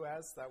attorneys in the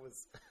U.S.?" It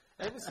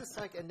was just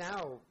like, and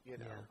now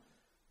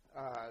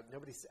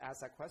nobody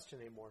asks that question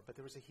anymore. But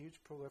there was a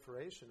huge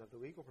proliferation of the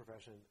legal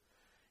profession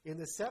in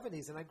the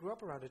 70s, and I grew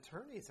up around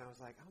attorneys, and I was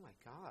like, "Oh my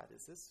God,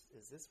 is this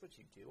what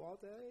you do all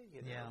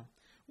day?" Yeah.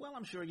 Well,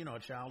 I'm sure a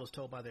child is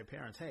told by their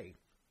parents, "Hey,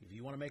 if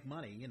you want to make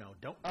money,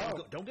 don't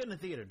get in the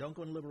theater, don't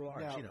go in liberal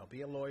arts. No.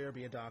 Be a lawyer,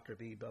 be a doctor,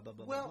 be blah blah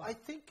blah." Well, blah. I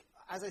think,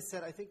 as I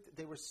said, I think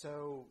they were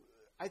so.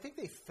 I think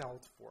they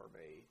felt for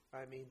me.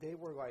 I mean, they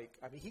were like.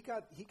 I mean, he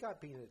got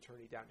being an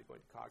attorney down to going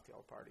to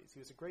cocktail parties. He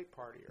was a great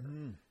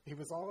partier. He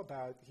was all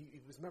about.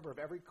 He was a member of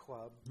every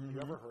club you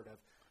ever heard of,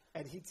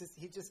 and he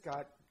just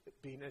got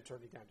being an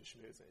attorney down to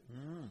schmoozing.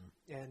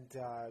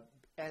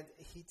 And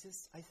he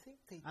just. I think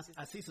they.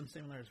 I see some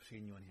similarities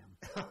between you and him.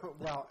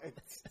 Well,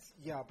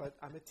 yeah, but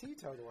I'm a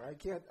teetotaler. I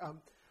can't.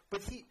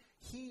 But he.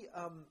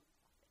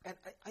 And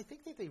I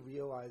think that they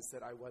realized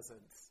that I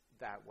wasn't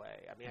that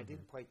way. I mean, I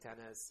didn't play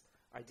tennis.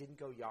 I didn't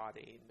go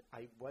yachting.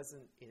 I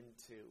wasn't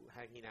into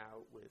hanging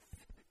out with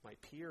my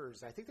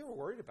peers. I think they were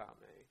worried about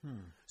me.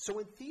 So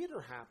when theater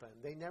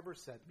happened, they never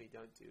said to me,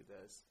 "Don't do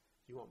this.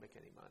 You won't make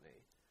any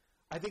money."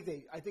 I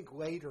think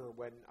later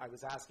when I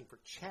was asking for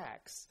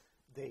checks,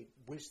 they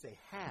wished they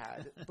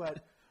had.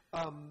 But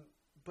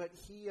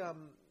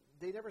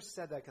they never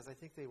said that because I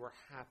think they were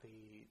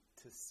happy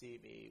to see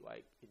me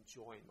like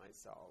enjoying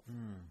myself.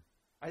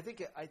 I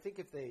think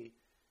if they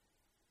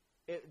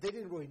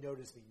didn't really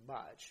notice me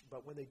much,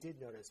 but when they did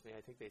notice me,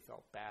 I think they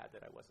felt bad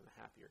that I wasn't a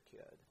happier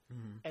kid.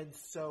 And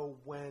so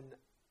when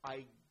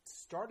I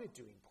started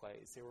doing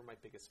plays, they were my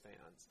biggest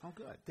fans. Oh,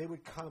 good. They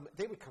would come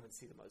and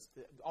see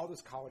all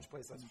those college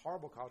plays, those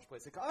horrible college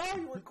plays. They go, "Oh,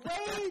 you were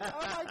great!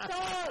 Oh my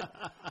God!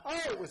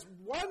 Oh, it was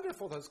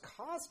wonderful. Those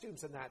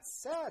costumes and that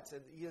set,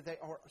 and they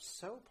are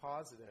so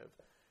positive."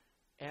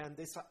 And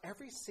they saw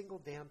every single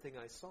damn thing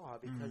I saw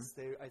because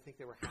I think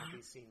they were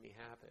happy seeing me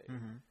happy.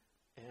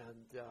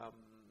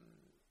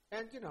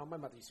 And my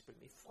mother used to bring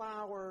me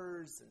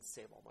flowers and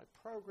save all my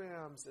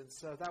programs, and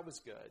so that was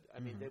good.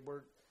 I mean, they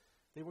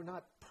were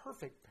not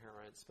perfect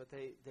parents, but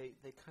they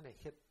kind of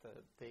hit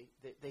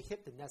they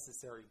hit the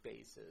necessary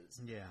bases.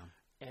 Yeah.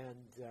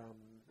 And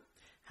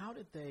how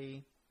did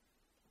they?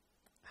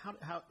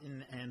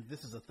 And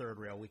this is a third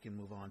rail. We can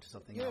move on to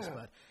something else,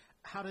 but.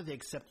 How did they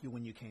accept you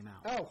when you came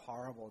out? Oh,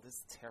 horrible! This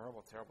is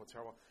terrible, terrible,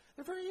 terrible.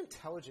 They're very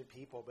intelligent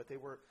people, but they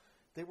were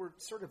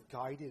sort of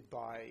guided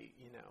by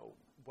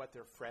what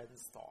their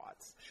friends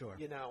thought. Sure.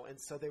 And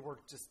so they were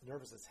just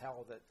nervous as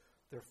hell that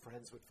their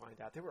friends would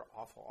find out. They were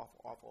awful,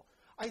 awful, awful.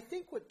 I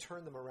think what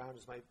turned them around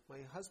is my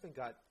husband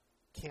got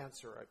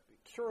cancer, a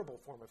curable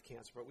form of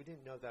cancer, but we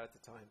didn't know that at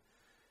the time.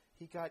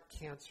 He got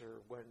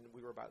cancer when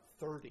we were about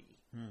 30.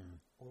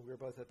 When we were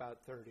both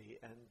about 30,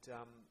 and.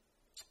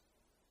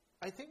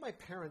 I think my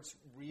parents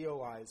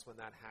realized when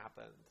that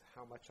happened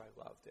how much I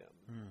loved him.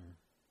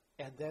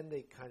 And then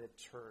they kind of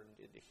turned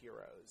into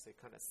heroes. They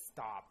kind of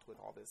stopped with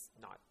all this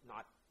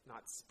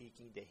not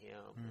speaking to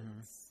him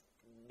and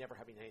never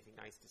having anything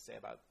nice to say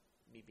about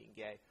me being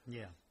gay.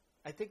 Yeah.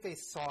 I think they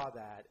saw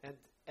that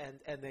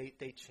and they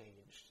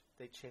changed.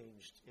 They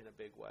changed in a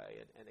big way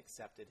and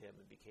accepted him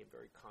and became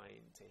very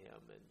kind to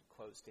him and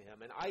close to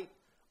him. And I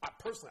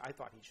personally, I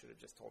thought he should have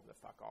just told him to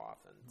fuck off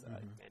and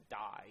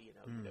die.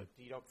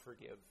 You don't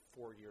forgive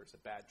 4 years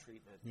of bad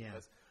treatment.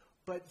 Yeah.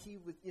 But he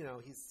would,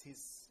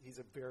 he's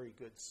a very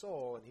good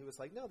soul, and he was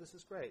like, no, this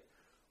is great.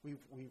 We've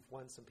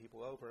won some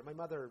people over, and my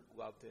mother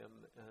loved him,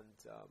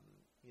 and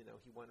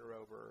he won her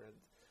over, and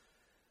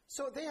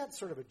so they had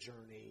sort of a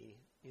journey.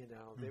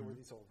 They were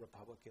these old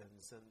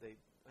Republicans, and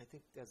I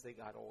think as they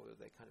got older,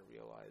 they kind of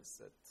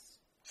realized that.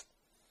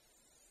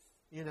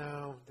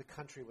 The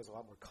country was a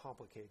lot more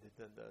complicated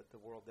than the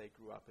world they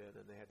grew up in,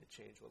 and they had to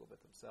change a little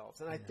bit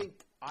themselves. And I think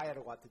I had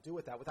a lot to do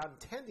with that without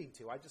intending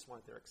to. I just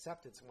wanted their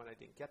acceptance, and when I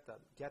didn't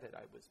get it,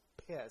 I was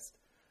pissed.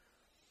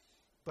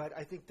 But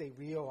I think they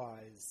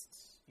realized,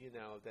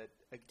 that,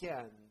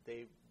 again,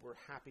 they were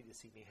happy to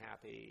see me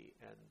happy,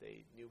 and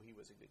they knew he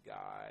was a good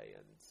guy,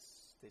 and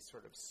they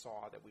sort of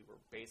saw that we were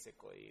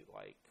basically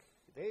like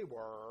they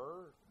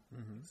were,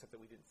 except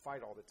that we didn't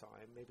fight all the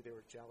time. Maybe they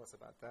were jealous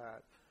about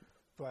that.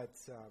 But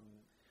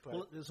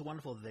well, it's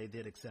wonderful that they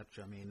did accept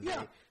you. I mean,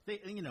 yeah.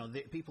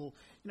 people,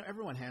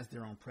 everyone has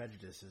their own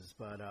prejudices,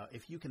 but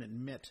if you can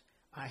admit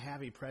I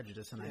have a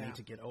prejudice and I need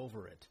to get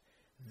over it,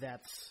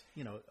 that's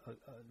the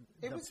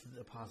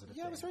positive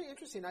thing. Yeah, it was very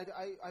interesting.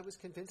 I was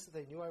convinced that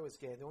they knew I was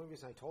gay, and the only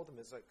reason I told them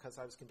is because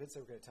I was convinced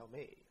they were going to tell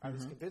me. I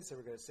was convinced they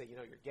were going to say,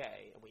 you're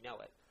gay, and we know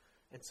it.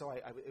 And so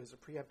it was a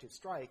preemptive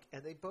strike,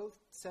 and they both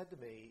said to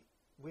me,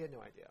 we had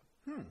no idea.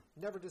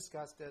 Never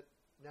discussed it.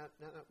 No,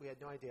 we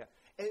had no idea.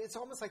 And it's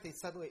almost like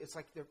it's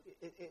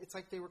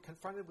like they were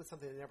confronted with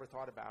something they never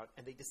thought about,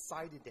 and they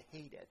decided to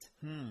hate it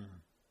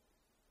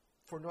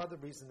for no other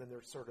reason than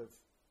their sort of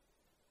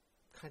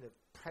kind of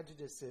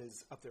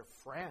prejudices of their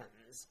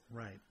friends.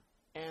 Right.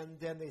 And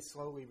then they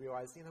slowly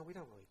realized, we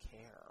don't really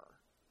care.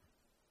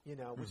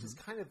 Which is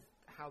kind of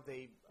how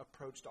they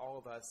approached all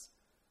of us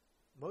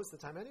most of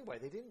the time anyway.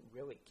 They didn't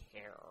really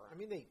care. I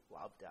mean, they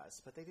loved us,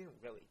 but they didn't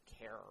really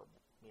care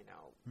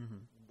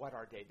what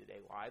our day-to-day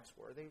lives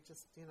were. They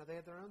just, they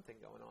had their own thing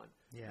going on.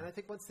 Yeah. And I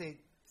think once they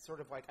sort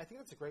of I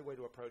think that's a great way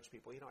to approach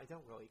people. I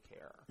don't really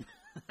care.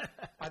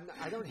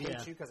 I don't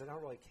hate you because I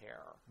don't really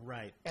care.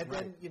 Right. And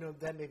then,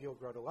 then maybe you'll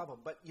grow to love them.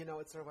 But,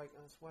 it's sort of like,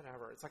 it's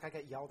whatever. It's like I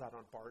got yelled at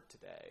on BART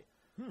today.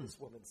 This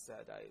woman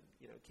said,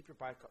 keep your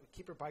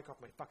bike off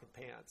my fucking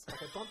pants.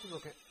 Like I bumped into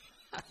her pants.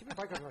 Keep your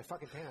bike off my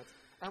fucking pants.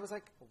 And I was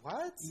like,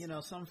 what?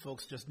 Some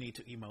folks just need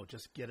to emote.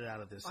 Just get it out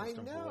of this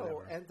system. I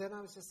know. And then I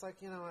was just like,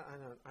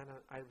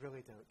 I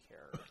really don't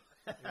care.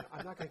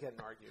 I'm not going to get in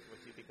an argument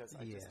with you because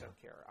I just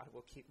don't care. I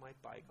will keep my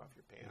bike off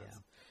your pants.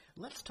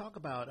 Yeah. Let's talk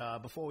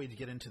about, before we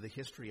get into the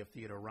history of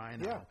Theodore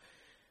Rhino,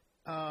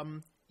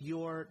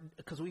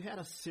 because we've had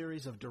a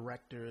series of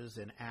directors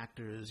and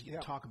actors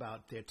talk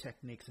about their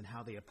techniques and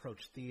how they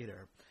approach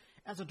theater.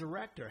 As a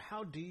director,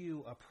 how do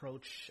you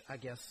approach,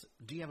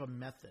 do you have a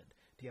method?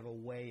 Do you have a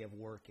way of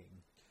working?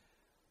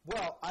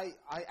 Well, I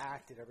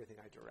act in everything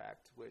I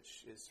direct,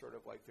 which is sort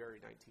of like very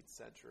 19th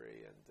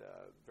century and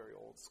very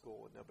old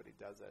school, and nobody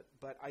does it.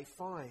 But I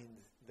find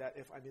that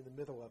if I'm in the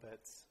middle of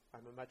it,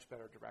 I'm a much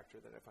better director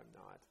than if I'm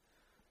not.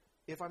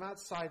 If I'm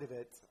outside of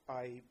it,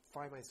 I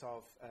find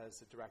myself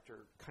as a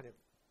director kind of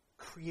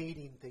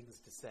creating things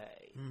to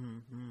say,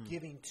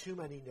 giving too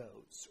many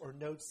notes, or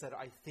notes that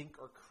I think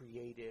are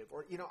creative,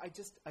 or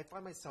I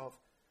find myself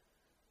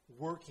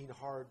working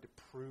hard to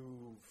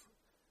prove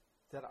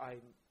that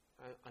I'm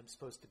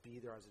supposed to be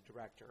there as a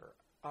director.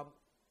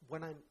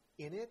 When I'm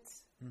in it,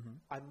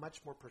 I'm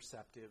much more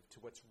perceptive to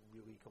what's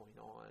really going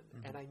on.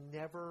 And I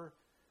never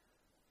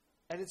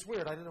 – and it's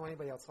weird. I don't know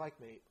anybody else like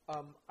me.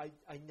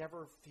 I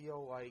never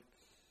feel like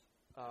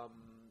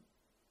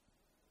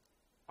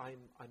I'm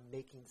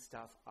making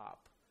stuff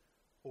up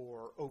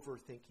or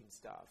overthinking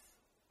stuff.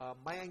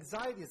 My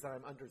anxiety is that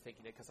I'm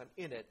underthinking it because I'm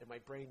in it and my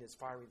brain is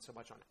firing so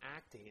much on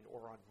acting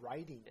or on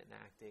writing and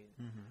acting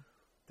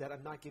that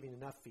I'm not giving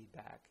enough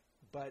feedback.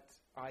 But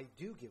I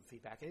do give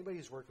feedback. Anybody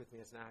who's worked with me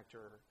as an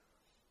actor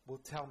will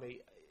tell me,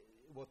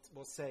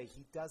 will say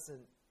he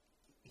doesn't.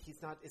 He's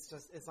not.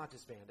 It's not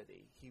just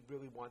vanity. He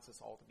really wants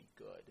us all to be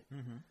good,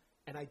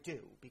 and I do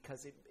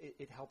because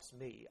it helps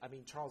me. I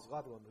mean, Charles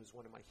Levelam, who's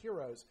one of my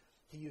heroes,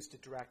 he used to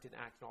direct and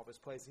act in all of his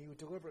plays, and he would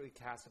deliberately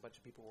cast a bunch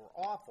of people who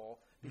were awful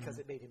because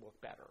it made him look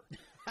better.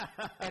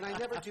 And I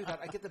never do that.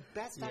 I get the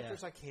best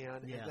actors I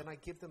can, and then I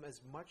give them as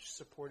much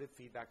supportive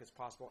feedback as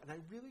possible, and I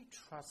really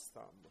trust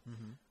them.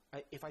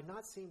 If I'm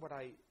not seeing what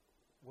I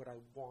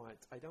want,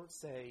 I don't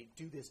say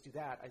do this, do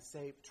that. I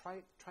say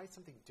try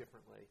something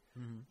differently.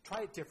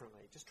 Try it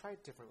differently. Just try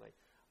it differently.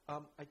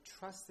 I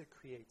trust the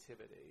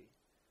creativity,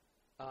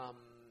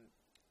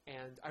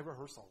 and I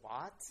rehearse a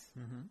lot.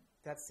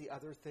 That's the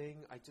other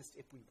thing.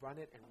 If we run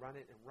it and run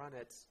it and run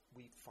it,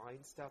 we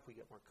find stuff. We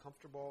get more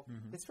comfortable.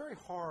 It's very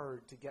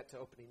hard to get to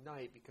opening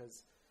night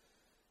because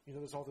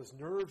there's all those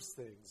nerves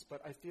things.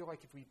 But I feel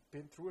like if we've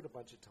been through it a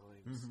bunch of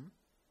times,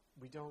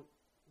 we don't.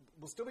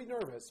 We'll still be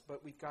nervous,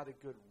 but we've got a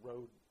good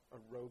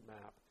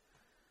roadmap.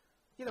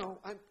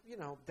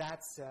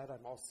 That said,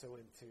 I'm also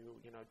into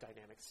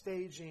dynamic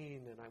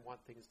staging, and I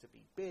want things to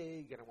be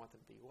big, and I want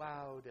them to be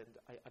loud, and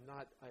I'm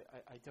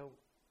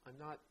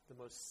not the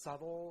most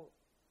subtle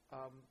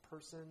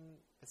person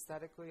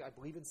aesthetically. I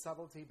believe in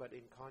subtlety, but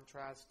in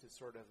contrast to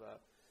sort of a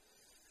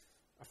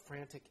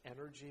frantic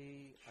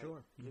energy.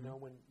 Sure.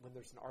 When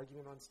there's an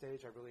argument on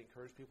stage, I really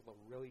encourage people to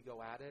really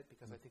go at it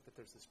because I think that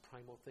there's this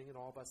primal thing in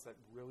all of us that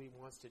really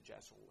wants to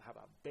just have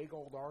a big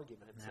old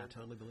argument. Yeah, I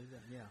totally believe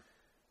that, yeah.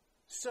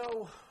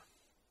 So,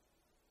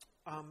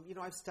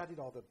 I've studied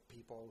all the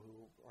people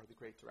who are the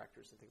great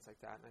directors and things like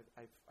that,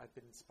 and I've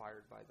been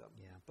inspired by them.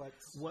 Yeah. But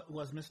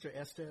was Mr.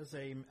 Estes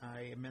a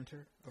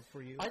mentor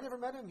for you? I never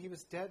met him. He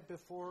was dead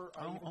before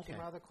I even came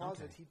out of the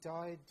closet. Okay. He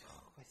died.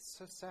 It's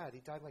so sad.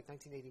 He died like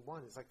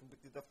 1981. It's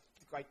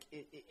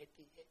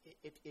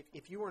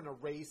if you were in a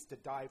race to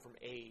die from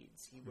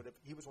AIDS,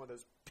 he was one of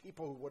those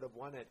people who would have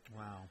won it.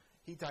 Wow.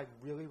 He died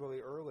really,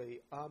 really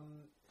early.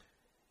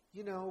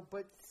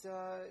 But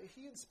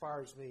he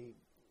inspires me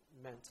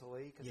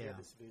mentally because he had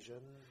this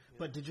vision.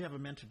 But did you have a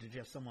mentor? Did you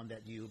have someone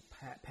that you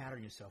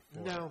pattern yourself for?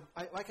 No.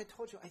 Like I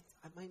told you,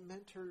 my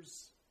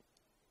mentors,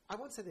 I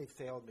won't say they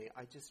failed me.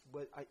 I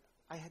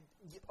had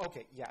 –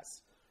 okay,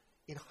 yes.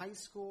 In high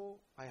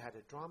school, I had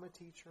a drama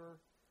teacher.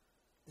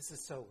 This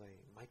is so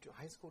lame. My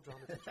high school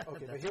drama teacher.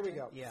 Okay, but here we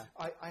go. Yeah.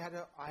 I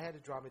had a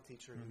drama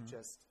teacher who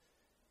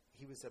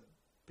he was a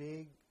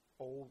big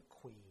old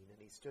queen, and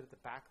he stood at the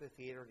back of the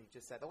theater and he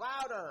just said,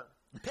 "Louder!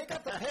 Pick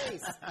up the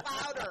pace!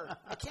 Louder!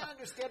 I can't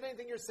understand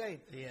anything you're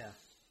saying." Yeah.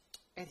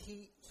 And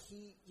he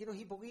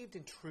believed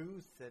in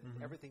truth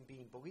and everything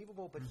being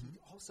believable, but he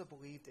also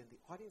believed in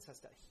the audience has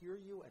to hear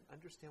you and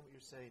understand what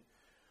you're saying.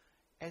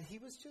 And he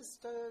was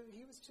just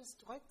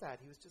like that.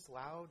 He was just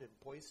loud and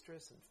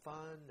boisterous and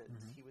fun, and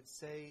he would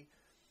say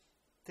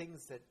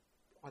things that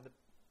on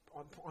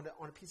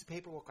a piece of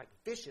paper look like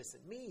vicious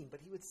and mean, but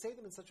he would say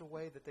them in such a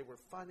way that they were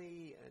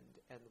funny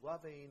and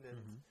loving.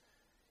 And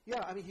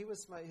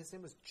his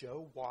name was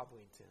Joe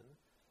Wadlington.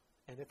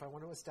 And if I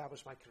want to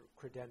establish my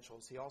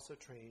credentials, he also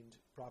trained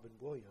Robin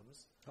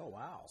Williams. Oh,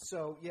 wow.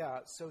 So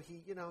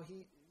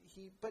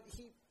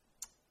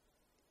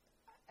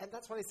and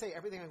that's what I say.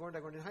 Everything I learned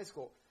in high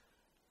school.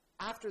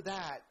 After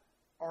that,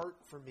 art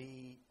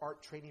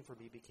training for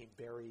me became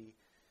very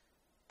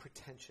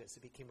pretentious.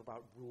 It became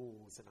about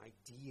rules and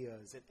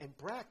ideas. And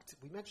Brecht,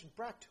 we mentioned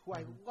Brecht, who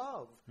I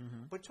love,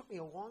 but it took me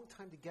a long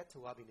time to get to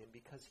loving him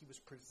because he was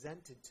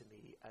presented to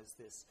me as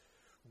this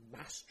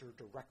master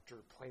director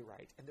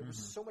playwright. And there was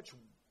so much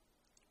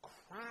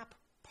crap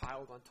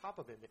piled on top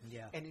of him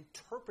and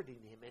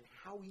interpreting him and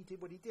how he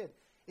did what he did.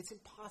 It's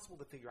impossible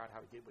to figure out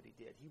how he did what he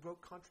did. He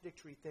wrote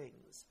contradictory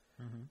things.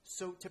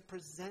 So to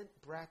present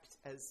Brecht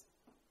as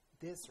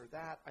this or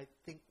that,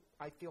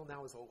 I feel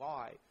now is a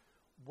lie.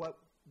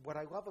 What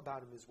I love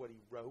about him is what he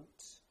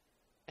wrote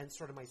and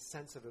sort of my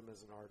sense of him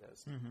as an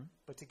artist.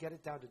 But to get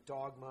it down to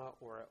dogma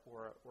or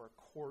a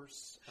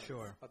course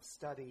of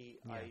study,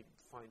 I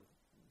find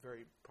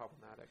very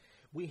problematic.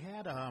 We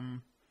had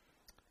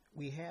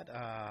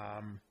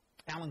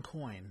Alan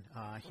Coyne.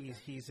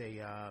 He's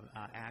a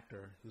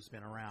actor who's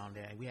been around,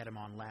 and we had him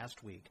on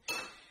last week.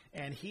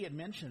 And he had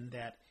mentioned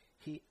that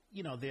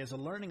there's a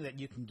learning that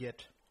you can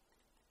get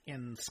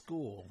in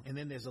school, and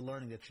then there's a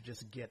learning that you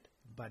just get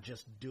by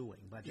just doing,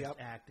 by just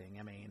acting.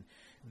 I mean,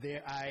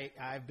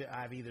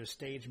 I've either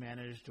stage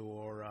managed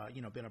or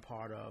been a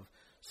part of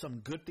some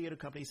good theater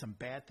companies, some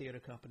bad theater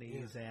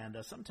companies, and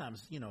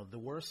sometimes the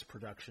worst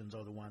productions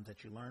are the ones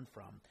that you learn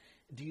from.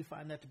 Do you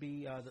find that to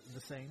be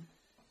the same?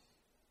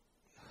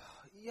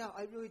 Yeah,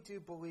 I really do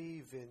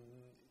believe in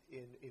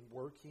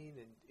working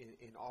and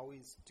in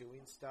always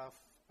doing stuff.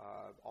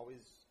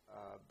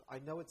 I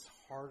know it's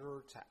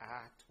harder to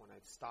act when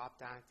I've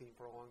stopped acting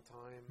for a long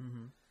time.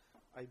 Mm-hmm.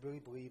 I really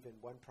believe in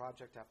one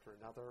project after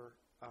another.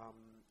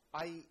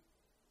 I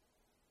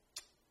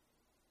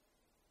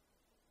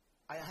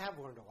have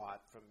learned a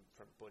lot from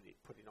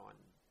putting on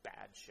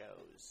bad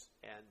shows,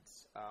 and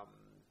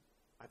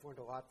I've learned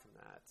a lot from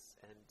that.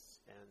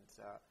 And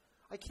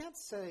I can't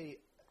say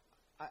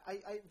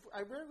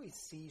I rarely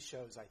see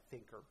shows I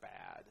think are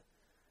bad,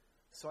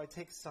 so I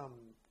take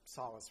some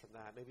solace from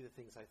that. Maybe the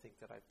things I think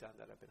that I've done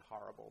that have been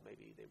horrible,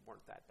 maybe they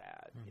weren't that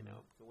bad. Mm-hmm. You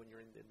know, when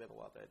you're in the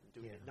middle of it and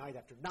doing it night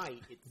after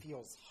night, it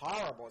feels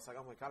horrible. It's like,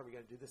 oh my God, are we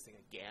going to do this thing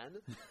again?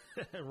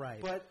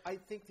 Right. But I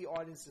think the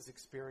audience's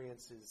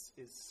experience is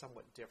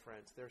somewhat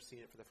different. They're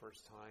seeing it for the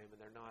first time, and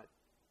they're not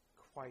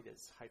quite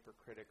as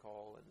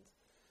hypercritical.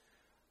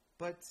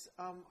 But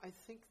I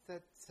think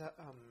that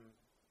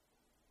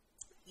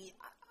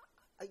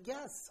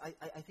yes,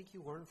 I think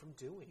you learn from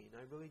doing.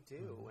 I really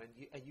do,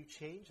 and you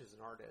change as an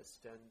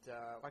artist. And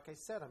like I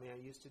said, I mean,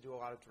 I used to do a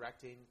lot of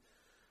directing.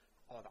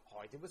 All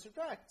I did was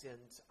direct,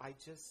 and I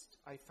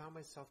found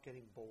myself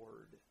getting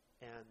bored,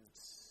 and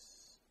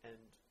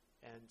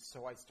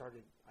so I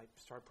started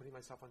putting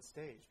myself on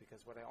stage,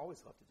 because what I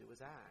always loved to do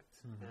was act,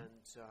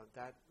 and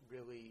that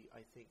really, I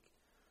think,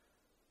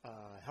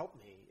 helped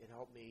me. It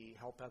helped me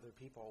help other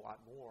people a lot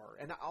more.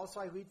 And also,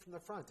 I lead from the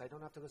front. I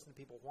don't have to listen to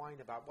people whine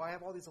about, well, I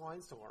have all these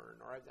lines to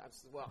learn, or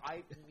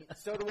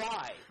so do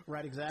I.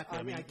 Right, exactly.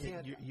 I mean, I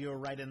can't. You're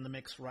right in the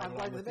mix, right I'm along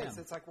right in with the mix.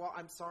 them. It's like, well,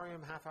 I'm sorry,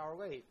 I'm half hour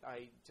late.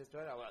 I just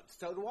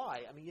so do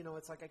I. I mean, you know,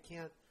 it's like I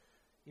can't.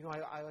 You know,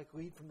 I like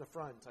lead from the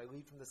front. I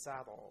lead from the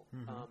saddle.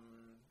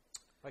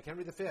 Like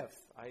Henry V.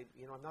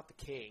 I'm not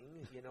the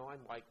king. You know,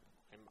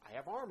 I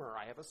have armor.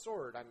 I have a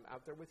sword. I'm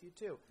out there with you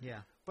too. Yeah.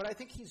 But I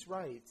think he's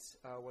right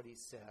what he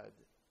said.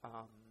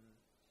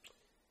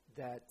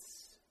 That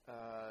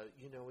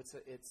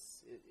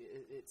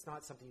it's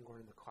not something you learn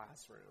in the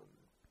classroom.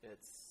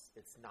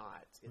 It's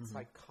not. It's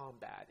like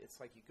combat. It's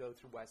like you go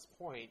through West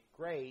Point,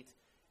 great,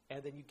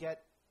 and then you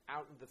get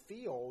out in the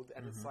field,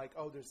 and it's like,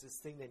 oh, there's this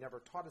thing they never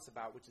taught us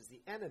about, which is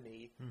the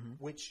enemy,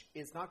 which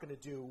is not going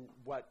to do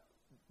what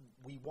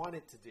we want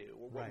it to do,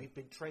 or what we've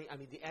been trained. I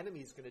mean, the enemy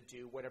is going to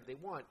do whatever they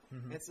want.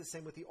 And it's the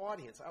same with the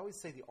audience. I always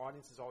say the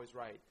audience is always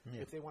right.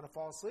 Yeah. If they want to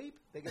fall asleep,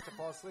 they get to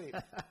fall asleep.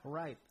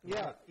 Right.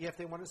 Yeah. Right. If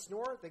they want to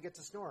snore, they get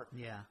to snore.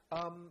 Yeah.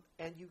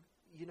 And you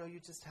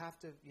just have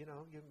to, you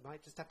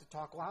might just have to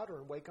talk louder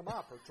and wake them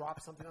up, or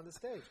drop something on the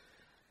stage.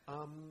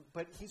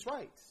 But he's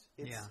right.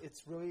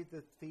 It's really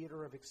the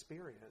theater of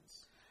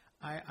experience.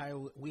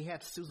 We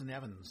had Susan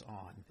Evans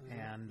on,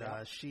 and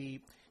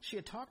she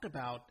had talked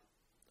about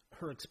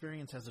her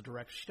experience as a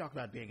director. She talked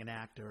about being an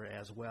actor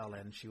as well,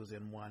 and she was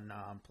in one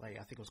play,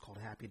 I think it was called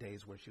Happy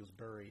Days, where she was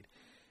buried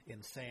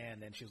in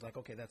sand, and she was like,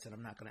 okay, that's it,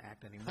 I'm not going to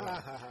act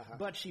anymore.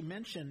 But she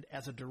mentioned,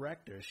 as a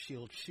director,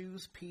 she'll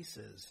choose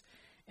pieces,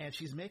 and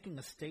she's making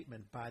a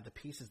statement by the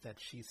pieces that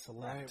she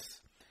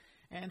selects.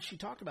 Right. And she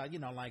talked about,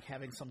 like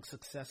having some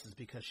successes,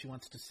 because she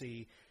wants to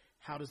see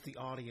how does the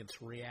audience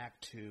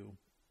react to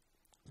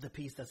the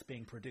piece that's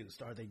being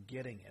produced. Are they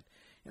getting it?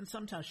 And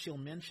sometimes she'll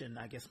mention,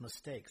 I guess,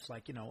 mistakes.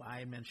 Like,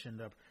 I mentioned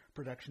a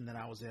production that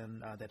I was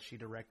in that she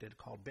directed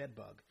called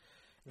Bedbug.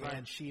 Right.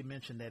 And she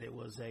mentioned that it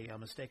was a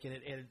mistake. And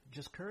it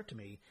just occurred to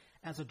me,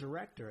 as a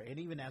director and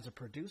even as a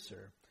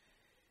producer,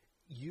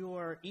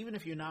 even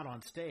if you're not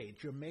on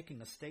stage, you're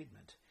making a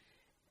statement.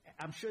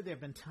 I'm sure there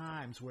have been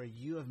times where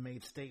you have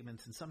made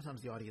statements, and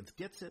sometimes the audience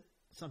gets it,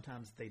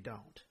 sometimes they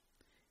don't.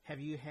 Have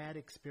you had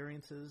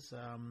experiences?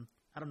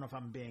 I don't know if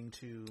I'm being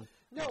too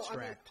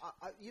abstract.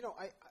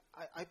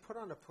 I put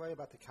on a play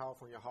about the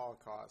California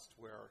Holocaust,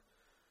 where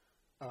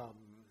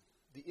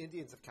the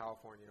Indians of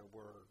California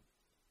were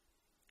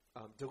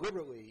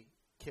deliberately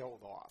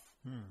killed off.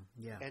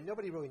 And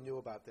nobody really knew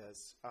about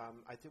this.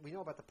 I think we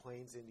know about the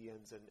Plains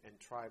Indians and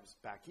tribes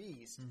back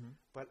east,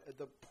 but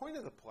the point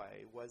of the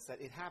play was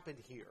that it happened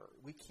here.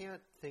 We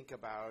can't think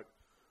about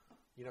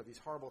these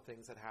horrible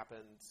things that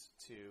happened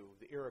to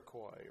the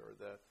Iroquois or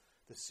the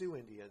Sioux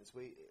Indians.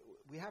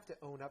 We have to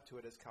own up to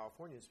it as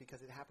Californians,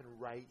 because it happened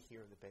right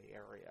here in the Bay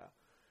Area.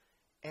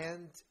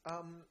 And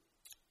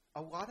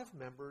a lot of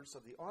members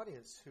of the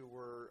audience who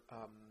were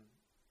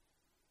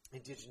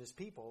indigenous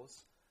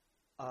peoples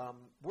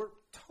were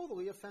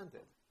totally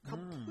offended,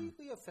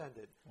 completely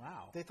offended.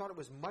 Wow. They thought it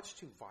was much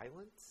too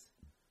violent.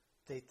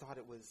 They thought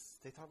it was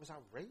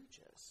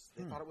outrageous.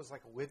 They thought it was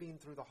like living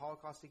through the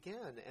Holocaust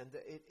again. And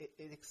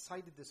it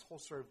excited this whole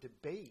sort of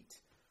debate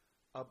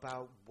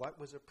about what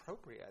was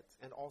appropriate.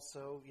 And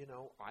also,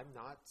 I'm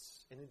not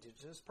an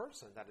indigenous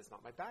person. That is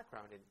not my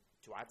background. And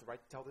do I have the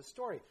right to tell this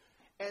story?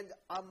 And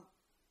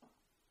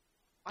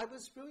I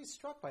was really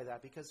struck by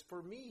that, because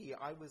for me,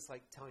 I was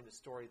like telling a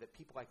story that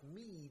people like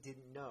me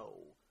didn't know.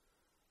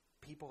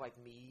 People like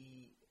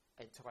me,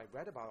 until I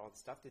read about all this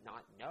stuff, did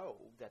not know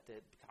that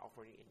the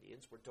California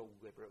Indians were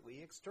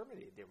deliberately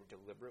exterminated. They were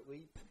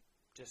deliberately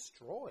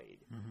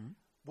destroyed.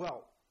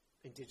 Well,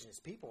 indigenous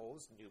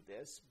peoples knew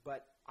this,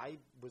 but I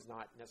was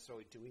not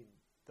necessarily doing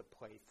the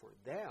play for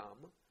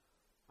them.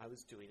 I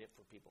was doing it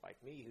for people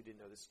like me who didn't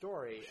know the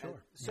story. Sure. And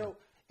so,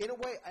 in a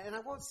way, and I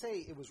won't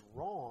say it was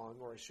wrong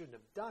or I shouldn't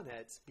have done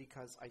it,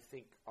 because I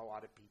think a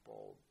lot of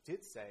people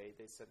did say,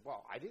 they said,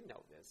 well, I didn't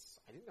know this.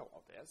 I didn't know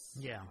all this.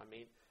 Yeah. I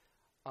mean,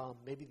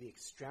 maybe the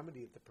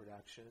extremity of the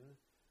production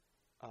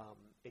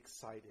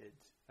excited.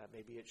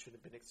 Maybe it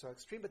shouldn't have been so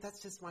extreme, but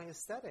that's just my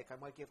aesthetic.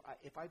 I'm like,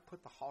 if I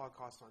put the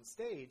Holocaust on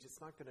stage,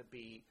 it's not going to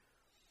be.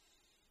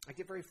 I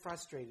get very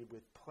frustrated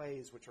with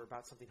plays which are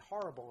about something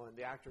horrible, and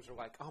the actors are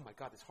like, "Oh my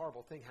God, this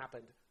horrible thing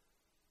happened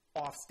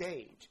off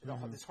stage.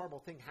 Mm-hmm. This horrible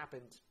thing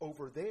happened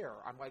over there."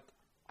 I'm like,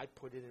 I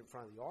put it in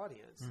front of the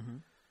audience. Mm-hmm.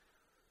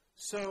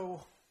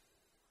 So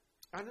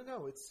I don't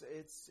know. It's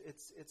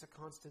a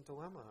constant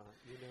dilemma.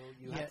 You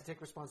know, you have to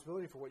take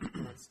responsibility for what you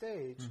put on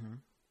stage. Mm-hmm.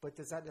 But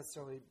does that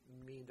necessarily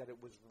mean that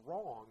it was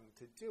wrong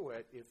to do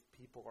it if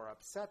people are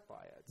upset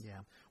by it? Yeah.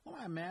 Well,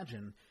 I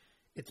imagine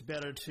it's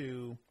better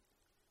to,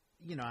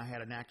 I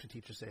had an actor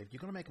teacher say, if you're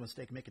going to make a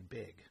mistake, make it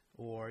big.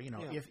 Or,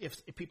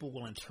 if people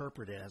will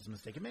interpret it as a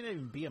mistake, it may not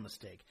even be a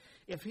mistake.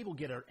 If people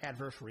get an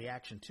adverse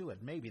reaction to it,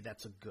 maybe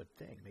that's a good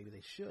thing. Maybe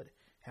they should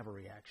have a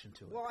reaction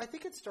to it. Well, I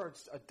think it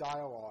starts a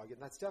dialogue,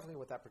 and that's definitely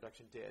what that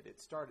production did. It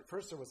started,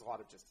 first there was a lot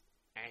of just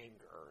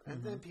anger,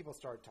 and then people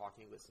started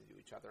talking, listening to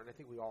each other, and I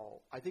think we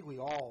all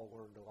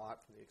learned a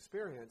lot from the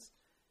experience,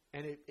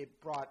 and it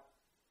brought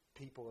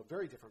people of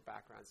very different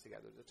backgrounds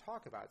together to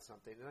talk about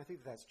something, and I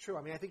think that's true.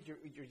 I mean, I think you're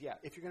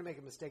if you're going to make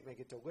a mistake, make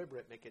it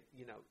deliberate, make it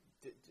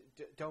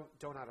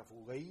don't out of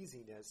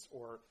laziness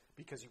or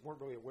because you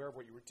weren't really aware of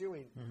what you were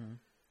doing,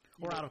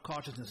 or out of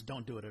cautiousness,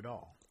 don't do it at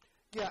all.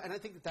 Yeah, and I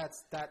think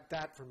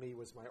that for me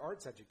was my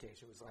arts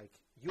education. It was like,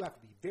 you have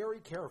to be very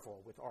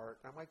careful with art.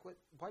 And I'm like, what?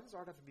 Why does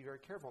art have to be very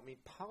careful? I mean,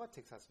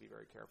 politics has to be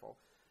very careful.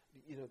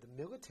 The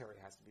military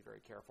has to be very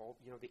careful.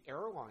 The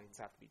airlines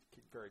have to be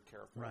very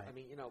careful. Right. I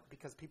mean,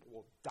 because people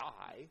will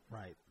die.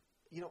 Right.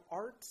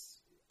 Art,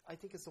 I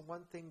think, is the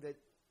one thing that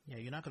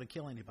you're not going to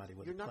kill anybody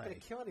with a play. You're not going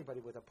to kill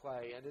anybody with a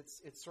play, and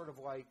it's sort of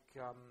like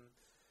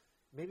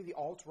maybe the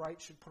alt-right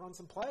should put on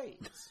some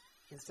plays.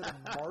 Instead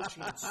of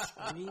marching and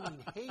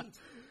screaming hate,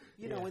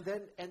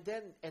 and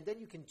then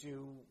you can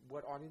do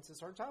what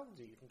audiences are entitled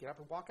to do. You can get up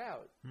and walk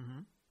out. Mm-hmm.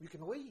 You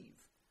can leave.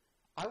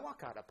 I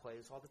walk out of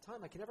plays all the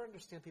time. I can never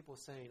understand people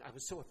saying, "I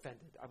was so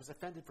offended. I was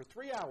offended for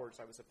 3 hours.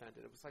 I was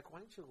offended." It was like,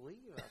 why didn't you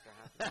leave after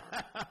half an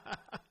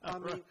hour? I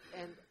mean,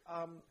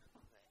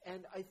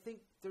 and I think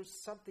there's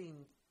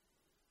something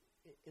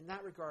in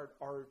that regard.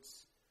 Art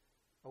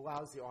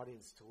allows the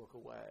audience to look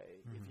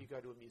away. If you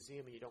go to a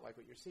museum and you don't like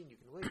what you're seeing, you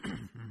can leave,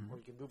 or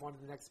you can move on to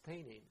the next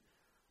painting.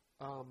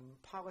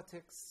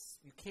 Politics,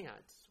 you can't.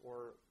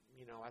 Or,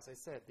 as I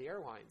said, the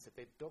airlines, if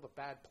they build a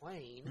bad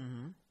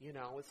plane,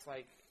 it's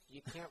like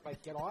you can't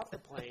get off the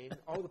plane.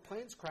 Oh, the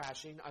plane's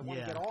crashing. I want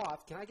to get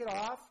off. Can I get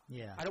off?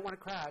 Yeah. I don't want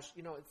to crash.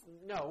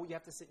 No, you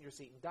have to sit in your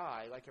seat and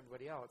die like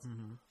everybody else.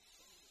 Mm-hmm.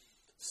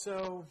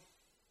 So...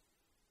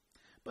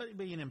 But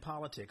being in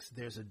politics,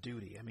 there's a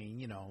duty. I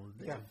mean,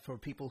 for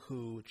people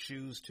who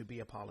choose to be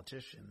a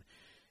politician,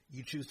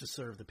 you choose to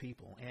serve the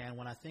people. And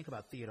when I think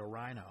about Theater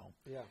Rhino,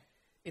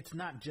 it's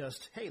not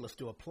just, hey, let's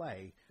do a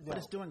play, but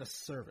it's doing a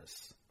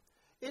service.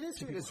 It is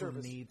doing a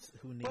service.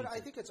 Who needs but I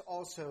it. think it's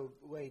also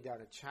laying down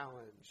a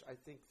challenge. I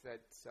think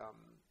that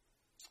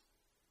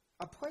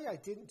a play I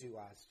didn't do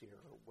last year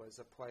was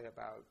a play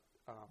about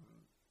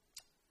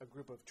a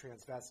group of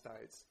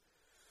transvestites.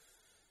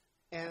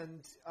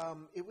 And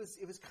it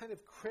was kind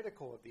of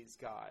critical of these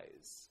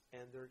guys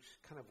and their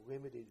kind of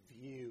limited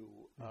view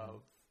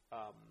of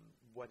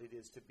what it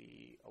is to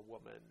be a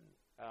woman.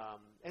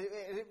 And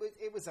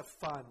it was a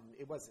fun.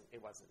 It wasn't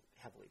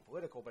heavily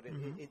political, but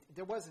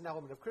there was an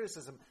element of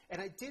criticism.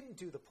 And I didn't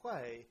do the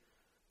play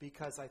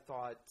because I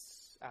thought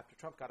after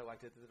Trump got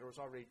elected that there was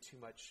already too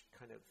much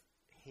kind of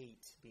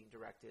hate being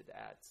directed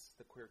at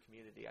the queer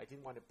community. I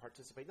didn't want to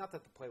participate, not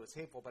that the play was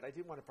hateful, but I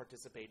didn't want to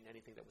participate in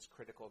anything that was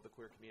critical of the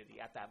queer community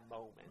at that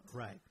moment.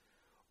 Right.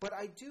 But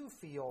I do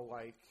feel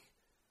like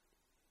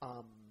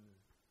a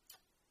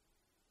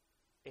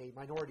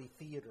minority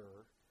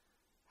theater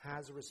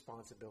has a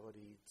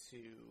responsibility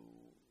to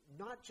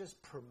not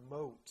just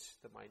promote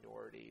the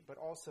minority, but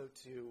also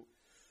to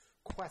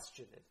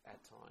question it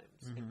at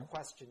times and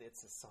question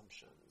its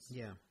assumptions.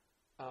 Yeah.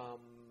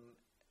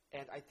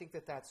 And I think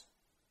that's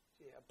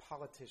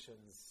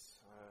politicians,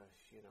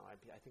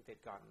 I think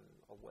they've gotten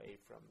away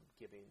from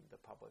giving the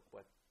public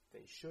what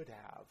they should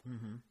have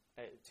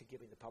to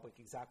giving the public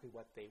exactly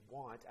what they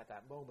want at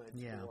that moment,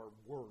 or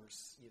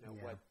worse,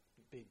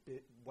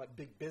 what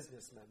big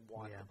businessmen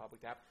want the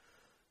public to have.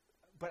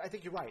 But I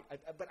think you're right.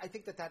 But I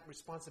think that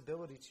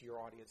responsibility to your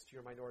audience, to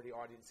your minority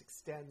audience,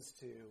 extends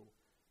to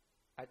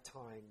at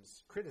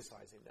times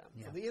criticizing them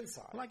from the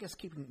inside. Well, I guess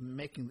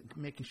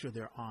making sure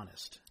they're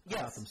honest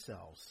about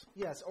themselves.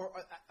 Yes, or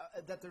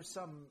that there's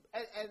some,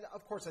 and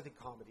of course I think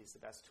comedy is the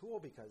best tool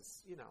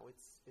because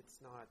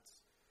it's not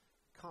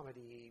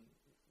comedy.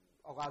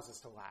 allows us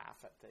to laugh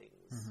at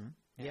things. Mm-hmm.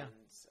 Yeah.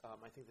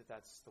 And I think that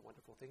that's the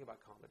wonderful thing about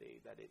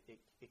comedy, that it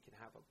can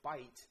have a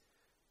bite,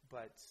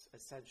 but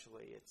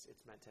essentially it's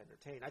meant to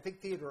entertain. I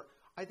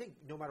think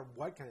no matter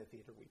what kind of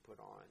theater we put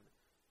on,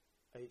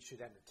 it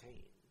should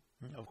entertain.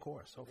 Of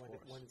course.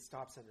 When it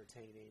stops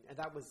entertaining. And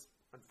that was,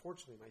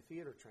 unfortunately, my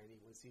theater training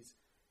was these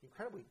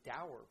incredibly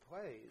dour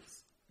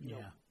plays. You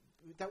know,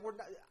 that were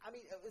not, I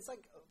mean, it's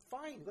like,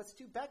 fine, let's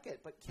do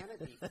Beckett, but can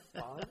it be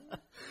fun?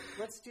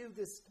 Let's do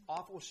this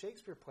awful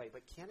Shakespeare play,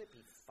 but can it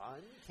be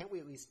fun? Can't we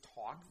at least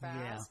talk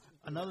fast?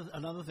 Yeah.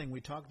 Another thing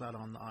we talked about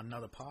on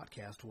another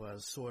podcast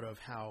was sort of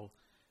how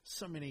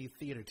so many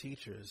theater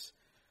teachers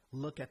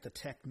look at the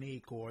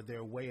technique or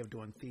their way of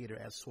doing theater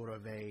as sort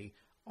of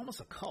almost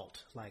a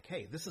cult. Like,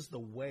 hey, this is the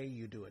way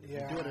you do it. If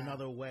you do it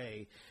another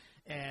way.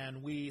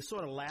 And we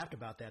sort of laughed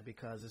about that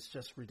because it's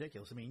just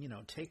ridiculous. I mean,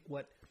 take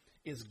what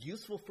is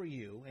useful for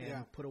you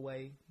and put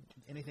away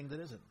anything that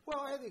isn't.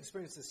 Well, I had the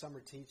experience this summer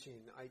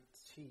teaching. I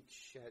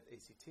teach at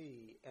ACT,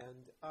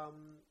 and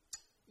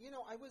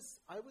I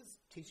was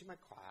teaching my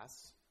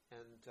class,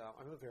 and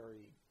I'm a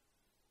very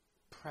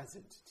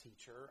present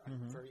teacher.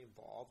 I'm very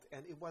involved,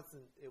 and it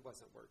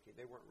wasn't working.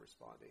 They weren't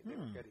responding. They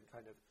were getting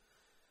kind of,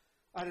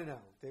 I don't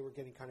know. They were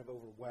getting kind of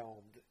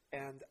overwhelmed,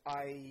 and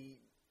I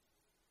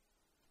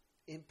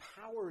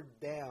empowered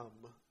them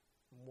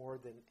more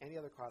than any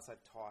other class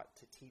I've taught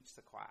to teach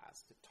the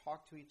class, to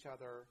talk to each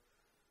other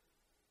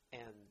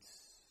and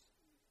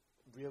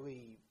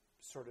really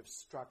sort of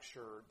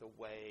structure the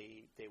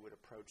way they would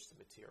approach the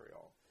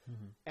material.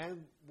 Mm-hmm.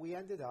 And we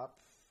ended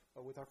up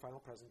with our final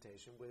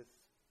presentation with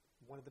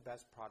one of the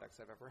best products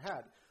I've ever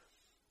had.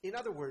 In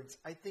other words,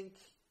 I think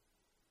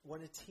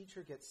when a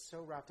teacher gets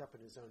so wrapped up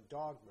in his own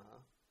dogma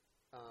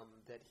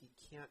that he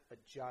can't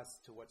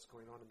adjust to what's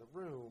going on in the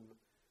room,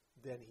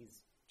 then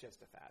he's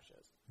just a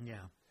fascist.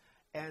 Yeah.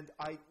 And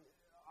I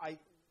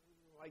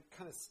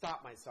kind of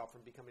stopped myself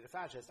from becoming a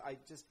fascist. I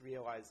just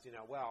realized,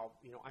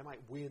 I might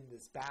win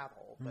this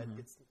battle, but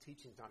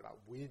teaching's not about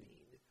winning.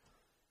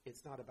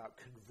 It's not about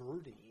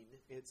converting.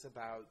 It's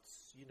about,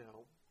 you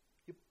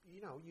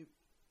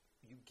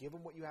give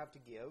them what you have to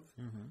give,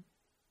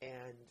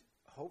 and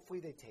hopefully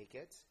they take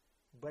it.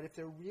 But if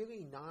they're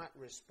really not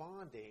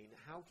responding,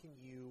 how can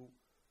you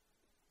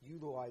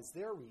utilize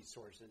their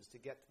resources to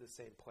get to the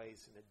same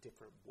place in a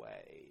different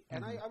way?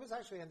 And I was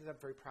actually ended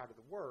up very proud of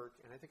the work,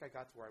 and I think I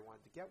got to where I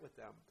wanted to get with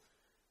them.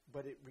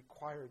 But it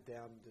required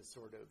them to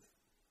sort of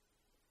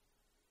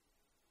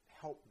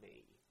help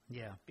me.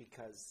 Yeah.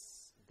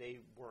 Because they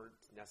weren't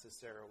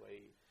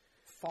necessarily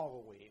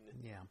following.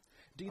 Yeah.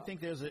 Do you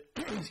think there's a,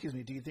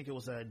 do you think it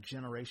was a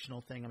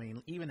generational thing? I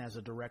mean, even as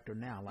a director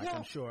now,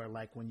 I'm sure,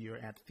 when you're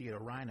at Theater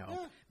Rhino,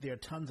 there are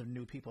tons of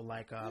new people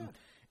like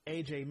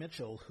A.J.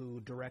 Mitchell,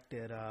 who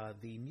directed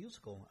the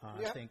musical,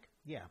 I think.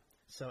 Yeah.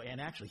 So,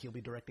 and actually, he'll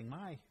be directing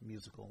my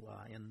musical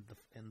in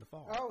the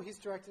fall. Oh, he's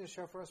directing a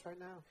show for us right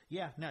now.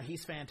 Yeah, no,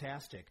 he's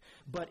fantastic.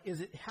 But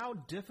how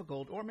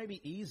difficult, or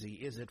maybe easy,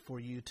 is it for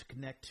you to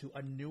connect to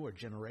a newer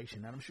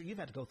generation? And I'm sure you've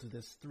had to go through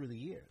this through the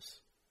years.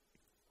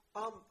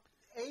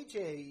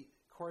 A.J.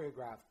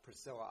 choreographed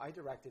Priscilla. I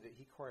directed it.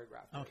 He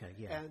choreographed it. Okay,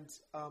 yeah. And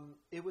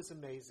it was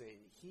amazing.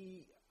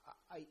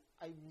 I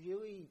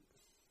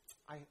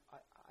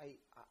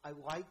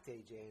liked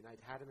AJ, and I'd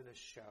had him in a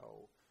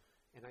show,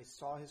 and I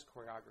saw his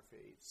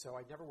choreography. So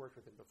I'd never worked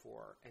with him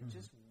before, and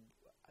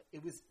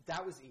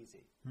that was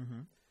easy.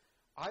 Mm-hmm.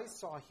 I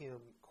saw him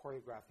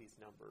choreograph these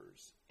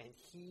numbers, and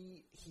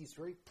he's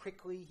very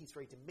prickly. He's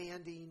very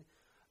demanding.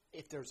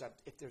 If there's a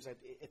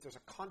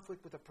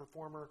conflict with a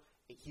performer,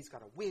 he's got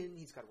to win.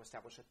 He's got to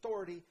establish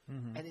authority,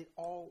 and it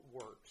all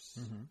works.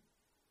 Mm-hmm.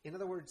 In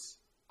other words,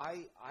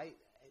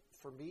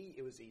 for me,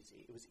 it was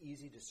easy. It was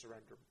easy to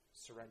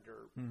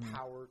surrender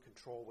power,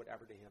 control,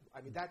 whatever to him.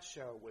 I mean, that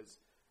show was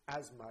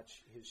as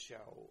much his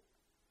show,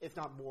 if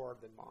not more,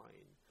 than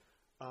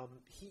mine.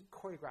 He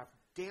choreographed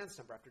dance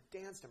number after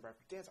dance number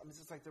after dance. I mean,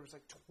 it's like there was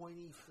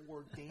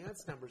 24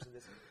 dance numbers in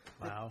this.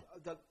 Wow.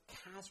 The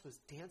cast was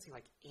dancing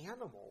like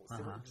animals.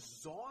 They were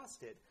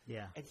exhausted.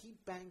 Yeah. And he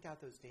banged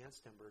out those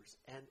dance numbers.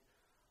 And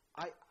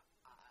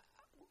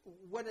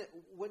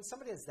when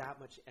somebody has that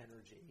much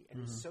energy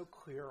and is so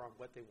clear on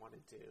what they want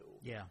to do,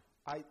 yeah,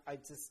 I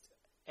just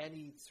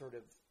any sort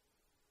of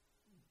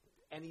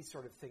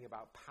thing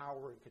about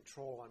power and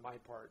control on my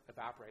part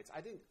evaporates.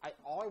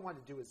 All I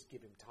wanted to do was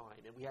give him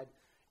time, and we had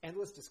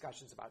endless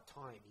discussions about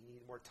time. He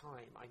needed more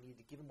time. I needed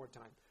to give him more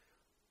time.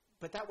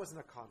 But that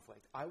wasn't a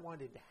conflict. I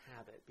wanted to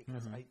have it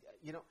because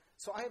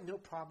so I have no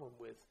problem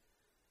with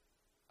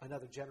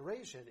another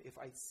generation if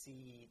I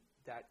see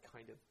that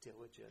kind of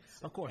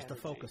diligence. Of course, energy.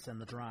 the focus and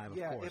the drive.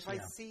 Yeah, of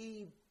course.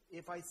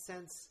 If I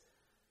sense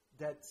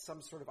that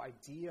some sort of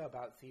idea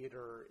about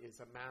theater is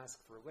a mask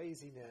for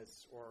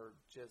laziness or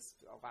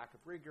just a lack of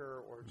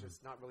rigor or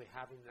just not really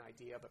having an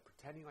idea but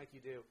pretending like you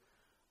do,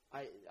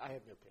 I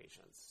have no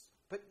patience.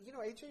 But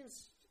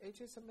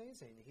AJ's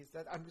amazing.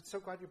 I'm so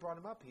glad you brought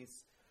him up.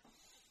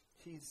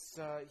 He's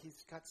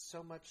got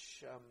so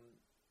much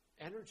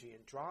energy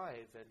and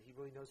drive, and he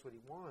really knows what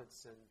he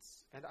wants.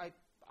 And I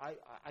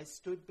I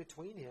stood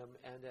between him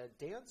and a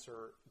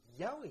dancer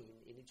yelling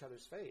in each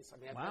other's face.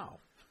 I mean,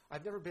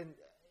 I've never been,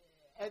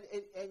 and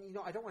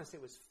I don't want to say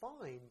it was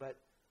fine, but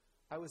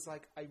I was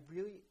like, I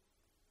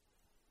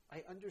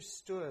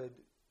understood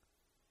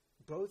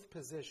both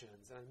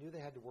positions, and I knew they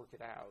had to work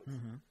it out,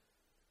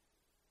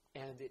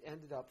 and it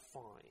ended up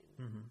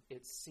fine.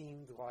 It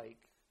seemed like,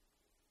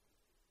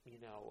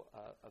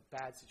 a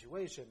bad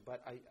situation,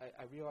 but I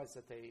realized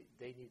that they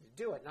needed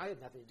to do it, and I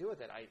had nothing to do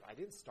with it. I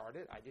didn't start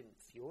it. I didn't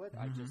fuel it.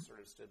 I just sort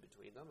of stood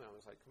between them, and I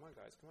was like, come on,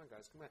 guys,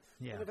 come on.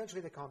 Yeah. And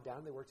eventually they calmed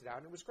down, they worked it out,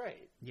 and it was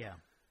great. Yeah.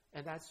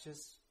 And that's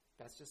just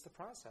the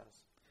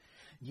process.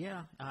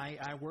 Yeah,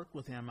 I worked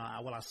with him.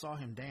 I saw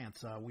him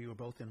dance. We were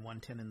both in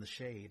 110 in the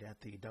Shade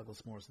at the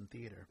Douglas Morrison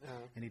Theater,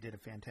 and he did a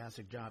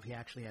fantastic job. He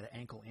actually had an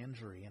ankle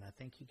injury, and I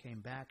think he came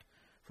back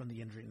from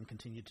the injury and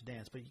continued to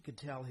dance, but you could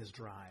tell his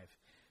drive.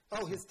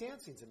 Oh, his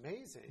dancing's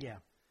amazing. Yeah.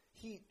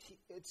 He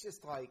it's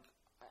just like,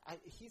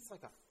 he's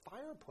like a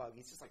fire plug.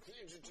 He's just like,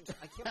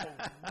 I can't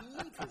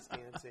believe his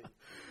dancing.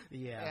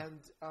 Yeah.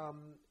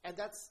 And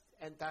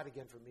that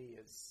again for me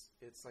is,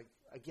 it's like,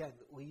 again,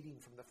 leading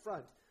from the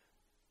front.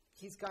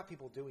 He's got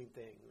people doing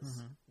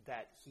things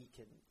that he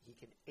can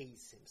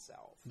ace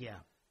himself. Yeah.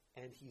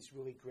 And he's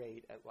really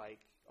great at,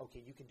 like,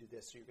 okay, you can do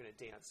this, so you're going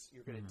to dance.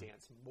 You're going to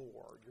dance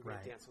more. You're going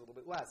to dance a little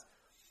bit less.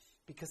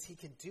 Because he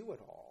can do it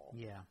all.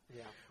 Yeah.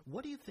 Yeah.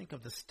 What do you think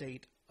of the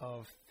state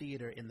of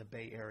theater in the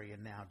Bay Area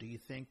now? Do you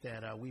think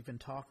that we've been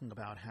talking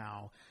about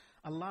how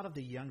a lot of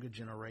the younger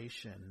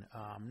generation,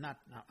 I'm not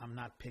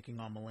picking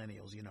on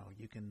millennials, you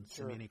can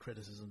send me any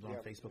criticisms on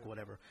Facebook or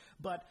whatever,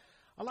 but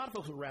a lot of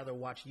folks would rather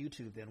watch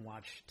YouTube than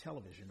watch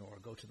television or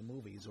go to the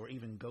movies or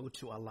even go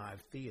to a live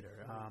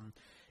theater.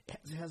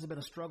 Has it been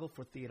a struggle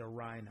for Theater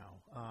Rhino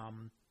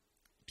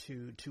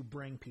to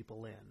bring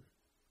people in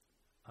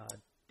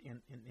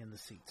the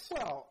seats?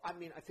 Well, I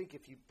mean, I think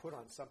if you put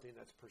on something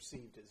that's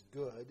perceived as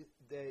good,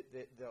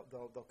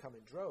 they'll come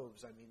in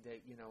droves. I mean,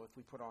 if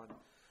we put on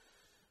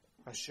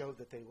a show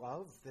that they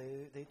love,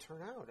 they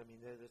turn out. I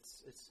mean,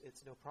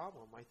 it's no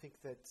problem. I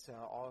think that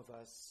all of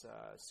us,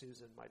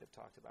 Susan might have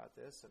talked about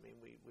this. I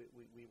mean,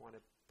 we want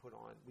to put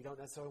on. We don't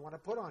necessarily want to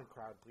put on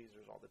crowd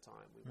pleasers all the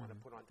time. We want to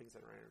put on things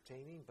that are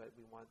entertaining, but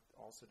we want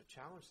also to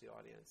challenge the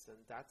audience,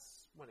 and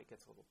that's when it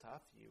gets a little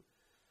tough. You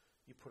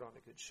put on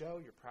a good show,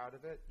 you're proud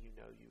of it,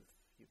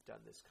 you've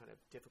done this kind of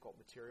difficult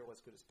material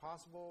as good as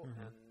possible,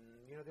 and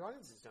the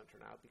audiences don't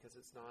turn out because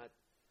it's not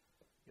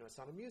it's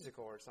not a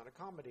musical, or it's not a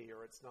comedy,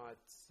 or it's not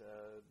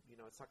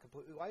it's not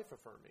completely life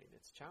affirming.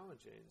 It's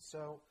challenging.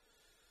 So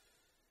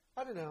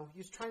I don't know.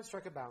 You try and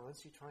strike a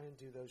balance. You try and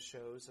do those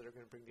shows that are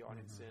going to bring the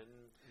audience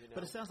in.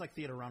 But it sounds like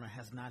Theater Rhino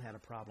has not had a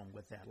problem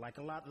with that. Like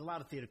a lot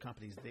of theater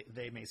companies,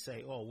 they may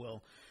say, oh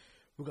well,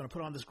 we're going to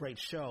put on this great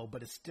show,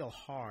 but it's still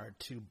hard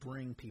to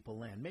bring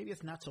people in. Maybe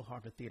it's not so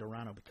hard for Theater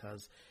Rhino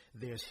because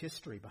there's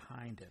history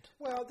behind it.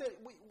 Well,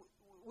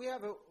 we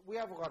have a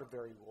lot of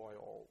very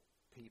loyal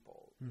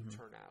people who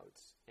turn out,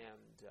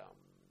 and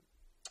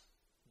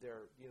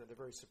they're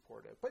very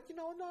supportive. But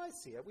no, I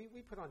see it.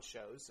 We put on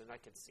shows, and I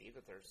can see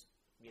that there's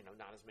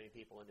not as many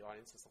people in the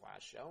audience as the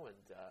last show, and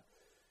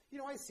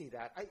I see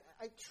that.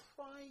 I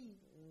try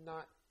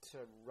not to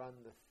run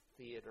the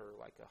theater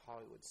like a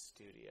Hollywood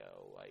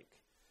studio, like.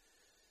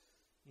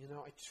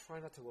 I try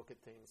not to look at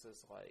things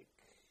as like,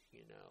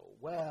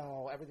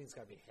 well, everything's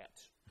got to be a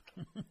hit.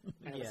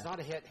 And if it's not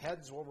a hit,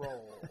 heads will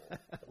roll.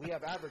 We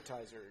have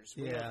advertisers.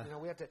 We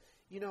have to,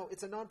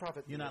 it's a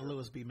nonprofit. You're not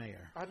Louis B.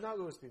 Mayer. I'm not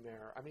Louis B.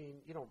 Mayer. I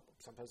mean,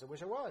 sometimes I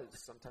wish I was.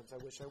 Sometimes I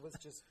wish I was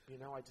just,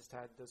 I just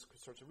had those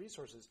sorts of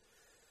resources.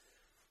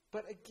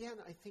 But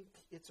again, I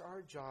think it's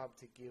our job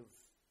to give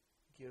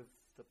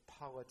the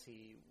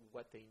polity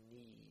what they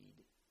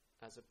need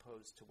as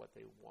opposed to what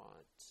they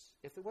want.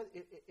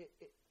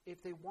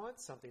 If they want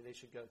something, they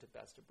should go to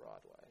Best of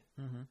Broadway.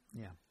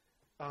 Yeah.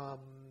 I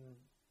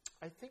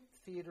think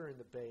theater in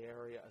the Bay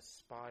Area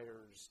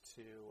aspires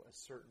to a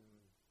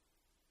certain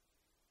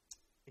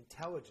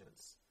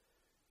intelligence,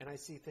 and I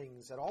see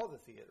things at all the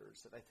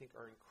theaters that I think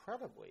are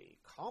incredibly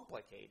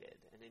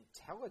complicated and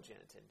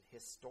intelligent and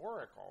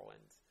historical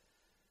and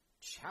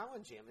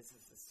challenging. I mean,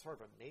 it's sort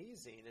of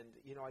amazing.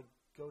 And I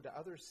go to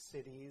other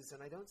cities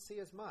and I don't see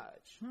as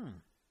much.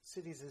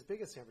 Cities as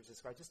big as San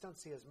Francisco, I just don't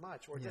see as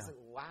much, or it doesn't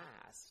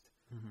last.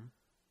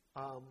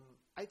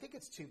 I think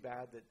it's too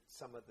bad that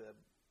some of the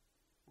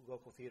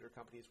local theater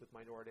companies with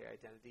minority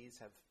identities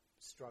have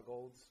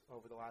struggled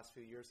over the last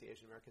few years. The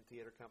Asian American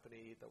Theater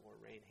Company, the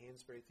Lorraine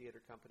Hansberry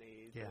Theater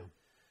Company, the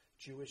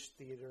Jewish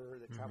theater,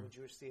 the Traveling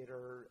Jewish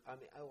Theater. I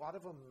mean, a lot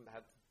of them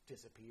have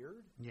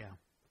disappeared. Yeah.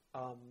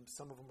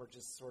 Some of them are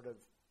just sort of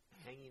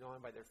hanging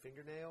on by their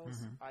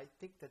fingernails. I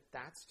think that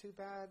that's too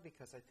bad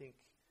because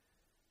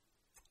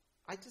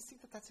I just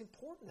think that that's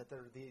important that there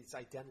are these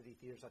identity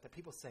theaters out there.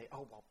 People say,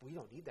 oh, well, we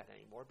don't need that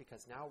anymore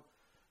because now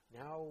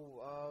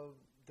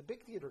the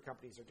big theater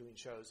companies are doing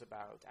shows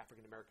about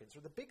African Americans,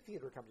 or the big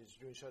theater companies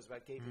are doing shows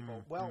about gay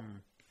people. Well,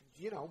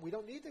 we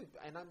don't need to.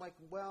 And I'm like,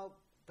 well,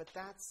 but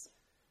that's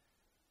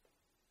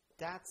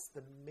that's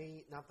the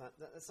main,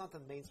 that's not the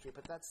mainstream,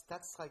 but that's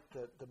like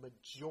the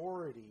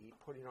majority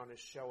putting on a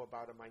show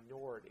about a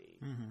minority,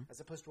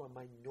 as opposed to a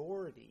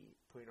minority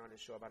putting on a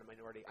show about a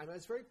minority. I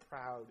was very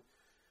proud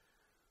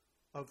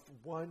of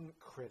one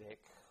critic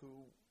who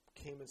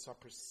came and saw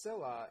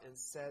Priscilla and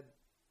said,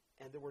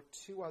 and there were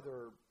two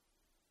other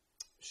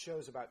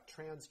shows about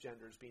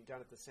transgenders being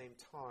done at the same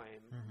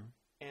time,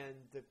 and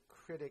the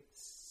critic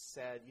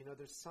said,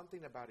 there's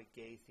something about a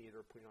gay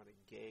theater putting on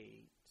a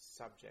gay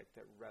subject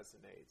that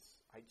resonates.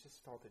 I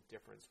just felt a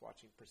difference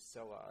watching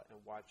Priscilla and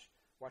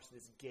watching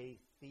this gay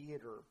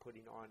theater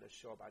putting on a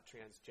show about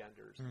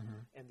transgenders,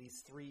 and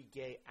these three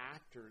gay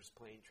actors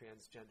playing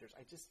transgenders.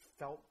 I just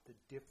felt the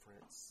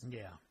difference.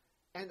 Yeah.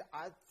 And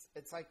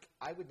it's like,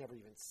 I would never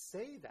even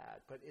say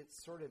that, but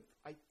it's sort of,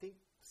 I think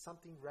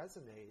something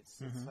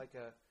resonates.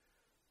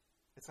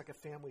 It's like a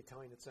family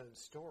telling its own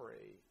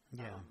story.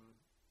 Yeah.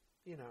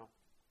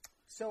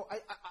 So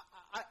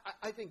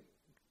I think,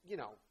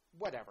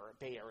 whatever,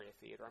 Bay Area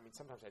theater. I mean,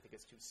 sometimes I think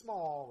it's too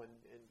small and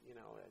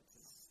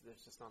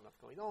there's just not enough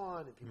going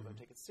on and people don't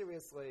take it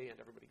seriously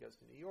and everybody goes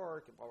to New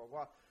York and blah, blah,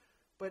 blah.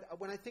 But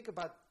when I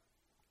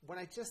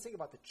just think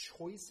about the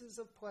choices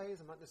of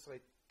plays, I'm not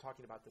necessarily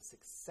talking about the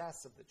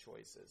success of the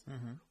choices,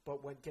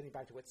 but when getting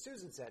back to what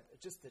Susan said,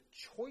 just the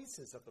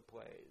choices of the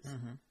plays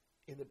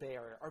in the Bay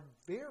Area are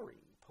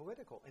very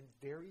political and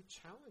very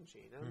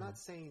challenging. And I'm not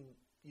saying,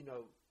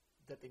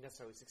 that they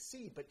necessarily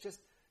succeed, but just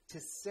to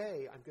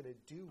say I'm going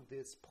to do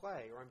this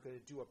play or I'm going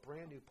to do a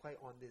brand new play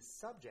on this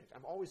subject,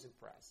 I'm always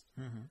impressed.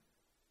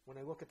 When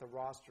I look at the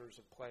rosters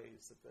of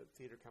plays that the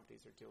theater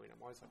companies are doing,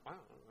 I'm always like,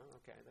 wow,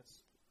 okay,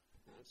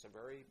 it's a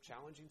very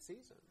challenging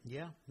season.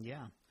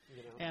 Yeah.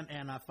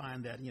 And I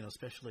find that,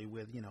 especially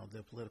with,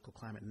 the political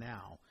climate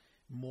now,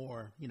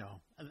 more,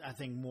 I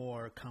think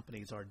more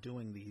companies are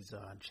doing these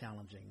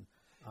challenging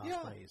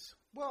plays.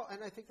 Well,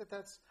 and I think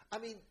that's,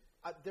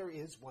 there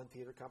is one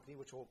theater company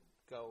which will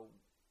go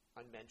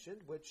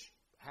unmentioned, which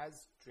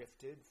has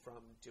drifted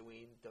from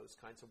doing those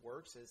kinds of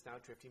works and is now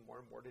drifting more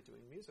and more to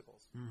doing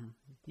musicals.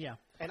 Yeah.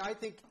 And I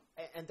think,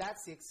 and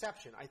that's the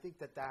exception. I think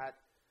that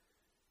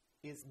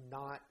is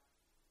not,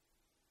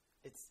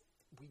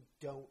 we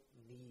don't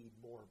need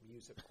more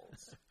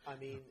musicals.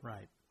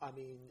 Right.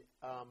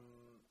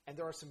 And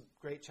there are some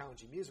great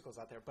challenging musicals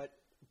out there, but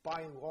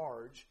by and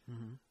large,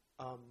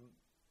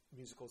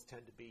 musicals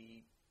tend to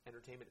be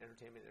entertainment.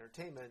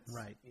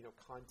 Right.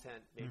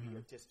 Content, maybe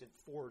a distant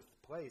fourth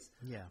place.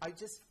 Yeah. I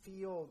just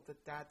feel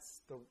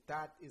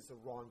that is the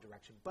wrong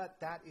direction, but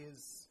that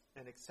is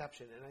an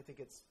exception, and I think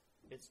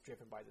it's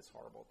driven by this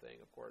horrible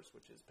thing, of course,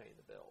 which is paying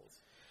the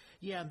bills.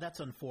 Yeah, that's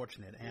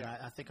unfortunate, and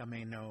I think I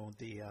may know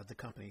the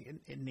company.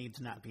 It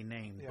needs not be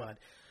named, but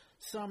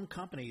some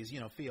companies,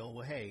 feel,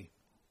 well, hey,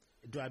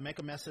 do I make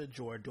a message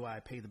or do I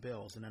pay the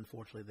bills? And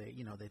unfortunately,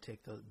 they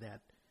take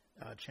that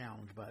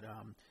challenge, but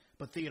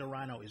Theater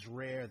Rhino is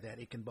rare that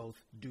it can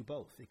do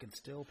both. It can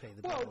still pay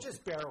the bills. Well,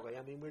 just barely.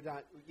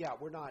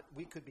 We're not.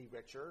 We could be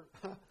richer.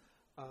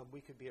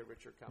 We could be a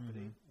richer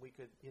company. We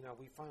could,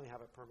 we finally have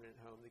a permanent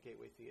home, the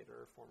Gateway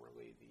Theater,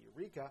 formerly the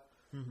Eureka.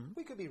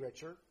 We could be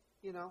richer.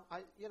 We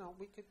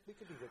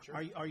could be richer.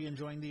 Are you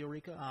enjoying the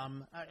Eureka?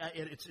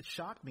 It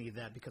shocked me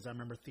that because I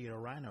remember Theater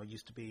Rhino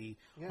used to be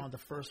on the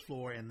first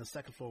floor and the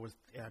second floor was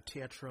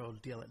Teatro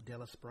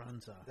della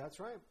Speranza. That's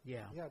right.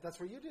 Yeah. Yeah, that's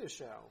where you did a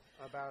show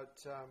about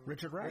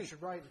Richard Wright.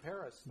 Richard Wright in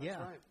Paris. That's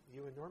right.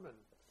 You and Norman.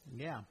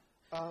 Yeah.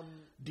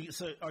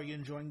 So are you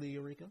enjoying the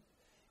Eureka?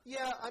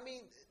 Yeah,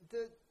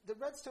 the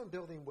Redstone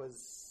building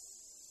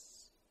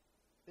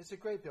it's a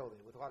great building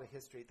with a lot of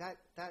history. That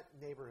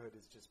neighborhood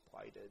is just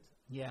blighted.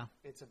 Yeah.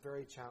 It's a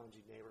very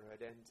challenging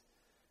neighborhood, and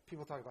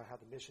people talk about how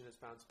the mission has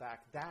bounced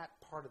back. That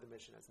part of the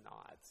mission has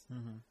not.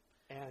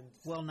 And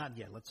well, not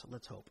yet. Let's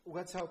hope.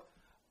 Let's hope.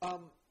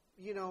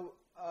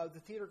 The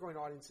theater-going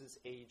audience is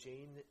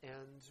aging,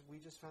 and we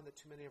just found that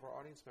too many of our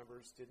audience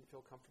members didn't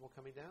feel comfortable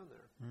coming down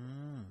there.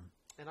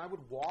 And I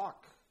would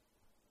walk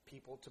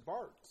people to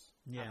Bart's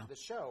after the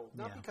show,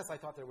 not because I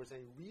thought there was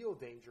any real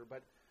danger,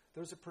 but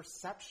there's a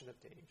perception of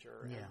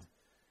danger. Yeah. And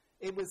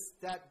it was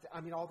that,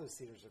 all those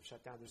theaters have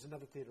shut down. There's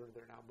another theater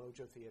there now,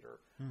 Mojo Theater.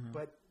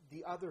 But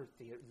the other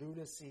theater,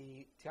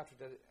 Lunacy, Teatro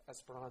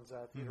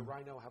d'Esperanza, Theater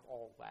Rhino have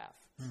all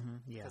left.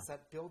 Because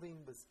that building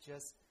was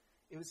just,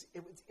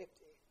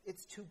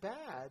 it's too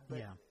bad,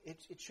 but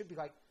it should be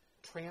like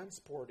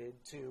transported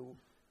to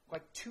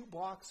like 2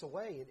 blocks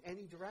away in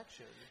any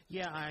direction.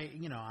 Yeah, I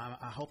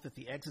hope that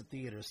the exit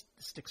theater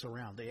sticks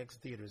around. The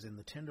exit theater is in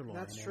the Tenderloin.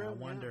 That's and true. I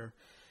wonder,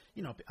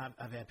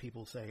 I've had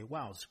people say,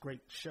 "Wow, it's a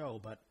great show,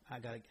 but I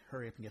got to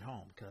hurry up and get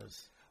home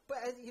because." But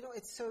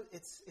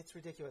it's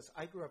ridiculous.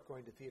 I grew up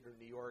going to theater in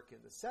New York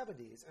in the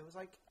 70s, and it was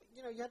like,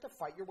 you had to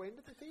fight your way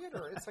into the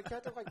theater. It's like you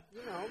had to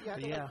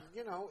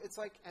it's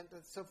like, and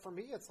so for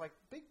me, it's like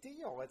big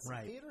deal. It's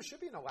theater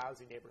should be in a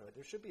lousy neighborhood.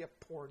 There should be a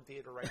porn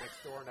theater right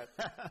next door and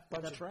a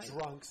bunch of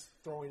drunks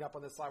throwing up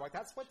on the sidewalk.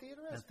 That's what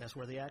theater is. That's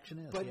where the action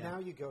is. But now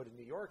you go to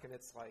New York and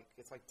it's like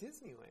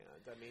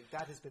Disneyland. I mean,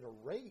 that has been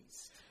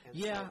erased.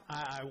 And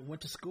I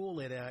went to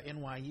school at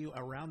NYU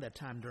around that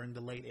time during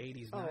the late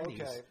 80s,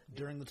 90s,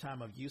 during the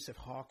time of Yusuf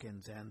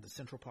Hawkins and the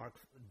Central Park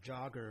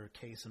jogger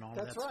case and all of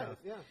that stuff. That's right,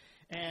 yeah.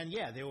 And,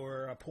 there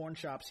were porn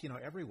shops,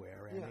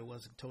 everywhere, and it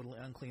was totally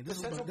unclean. The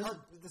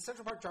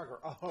Central Park jogger,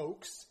 a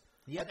hoax.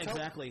 Yeah,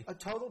 exactly. A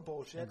total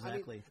bullshit.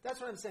 Exactly. I mean, that's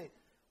what I'm saying.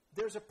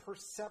 There's a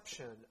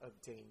perception of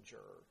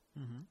danger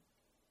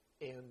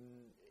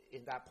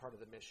in that part of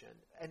the mission,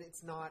 and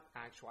it's not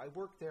actual. I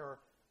worked there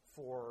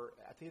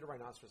at Theater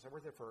Rhinoceros. I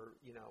worked there for,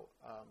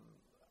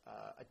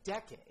 a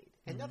decade,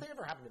 and nothing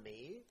ever happened to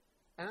me.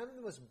 And I'm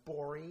the most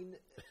boring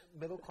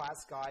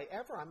middle-class guy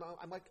ever. I'm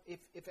like,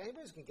 if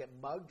anybody's going to get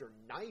mugged or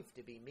knifed,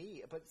 to be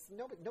me. But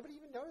nobody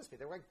even noticed me.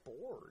 They were like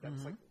bored. I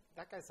was like,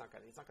 that guy's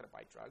he's not going to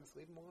buy drugs.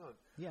 Leave him alone.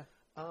 Yeah.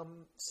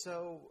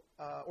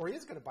 Or he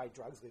is going to buy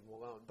drugs. Leave him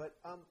alone. But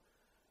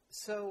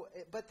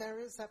there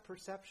is that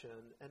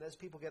perception, and as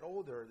people get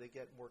older, they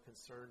get more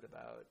concerned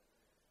about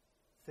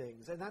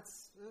things, and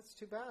that's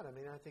too bad. I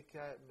mean, I think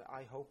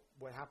I hope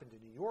what happened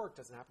in New York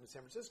doesn't happen in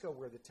San Francisco,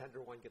 where the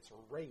Tenderloin gets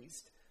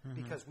erased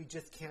because we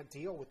just can't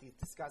deal with these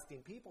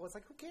disgusting people. It's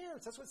like, who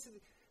cares? That's what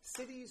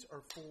cities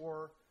are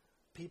for.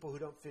 People who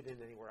don't fit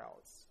in anywhere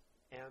else,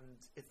 and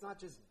it's not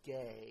just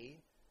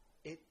gay.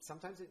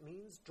 Sometimes it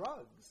means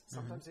drugs.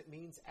 Sometimes it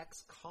means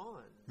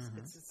ex-cons.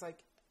 It's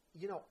like,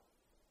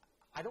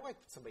 I don't like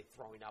somebody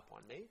throwing up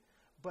on me,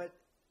 but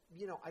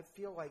I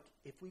feel like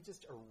if we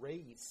just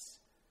erase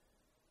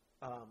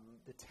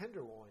the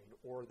Tenderloin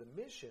or the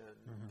Mission,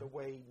 the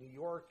way New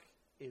York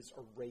is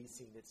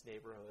erasing its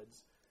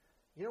neighborhoods,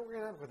 we're going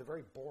to have a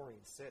very boring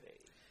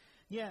city.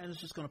 Yeah, and it's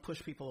just going to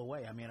push people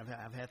away. I mean,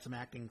 I've had some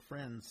acting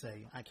friends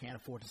say, "I can't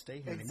afford to stay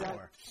here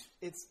anymore."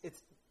 It's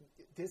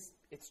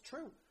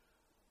true.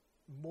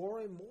 More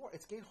and more,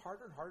 it's getting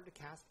harder and harder to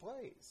cast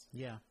plays.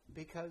 Yeah,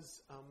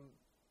 because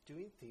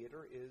doing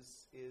theater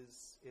is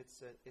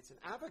an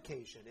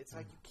avocation. It's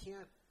like you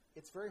can't.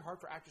 It's very hard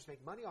for actors to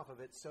make money off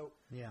of it. So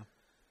they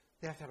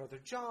have to have other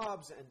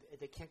jobs, and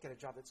they can't get a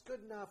job that's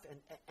good enough.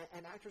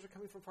 And actors are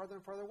coming from farther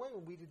and farther away.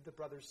 When we did The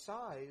Brothers'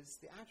 Size,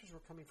 the actors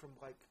were coming from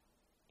like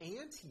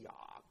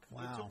Antioch.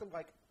 Wow. It took them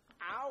like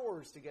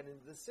hours to get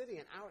into the city,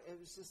 and it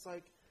was just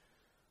like,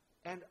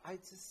 and I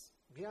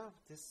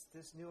just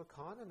this new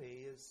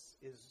economy is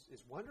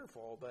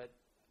wonderful, but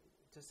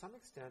to some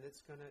extent,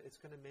 it's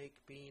gonna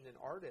make being an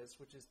artist,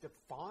 which is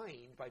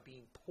defined by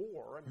being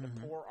poor, and the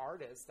poor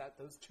artist, that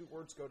those two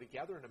words go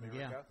together in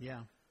America. Yeah.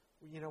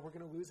 We're going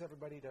to lose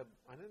everybody to,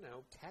 I don't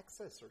know,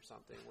 Texas or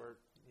something, where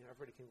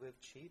everybody can live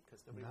cheap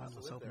because nobody wants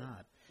to live there.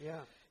 Not.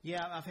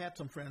 Yeah. I've had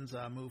some friends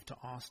move to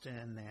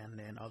Austin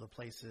and other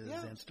places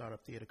and start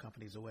up theater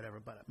companies or whatever.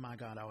 But my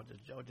God, I would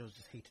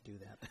just hate to do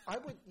that. I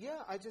would.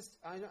 Yeah.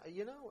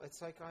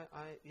 It's like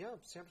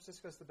San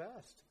Francisco's the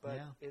best, but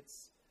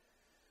it's.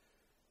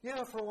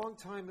 For a long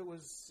time it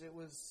was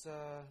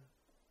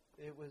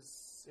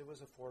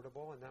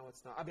affordable, and now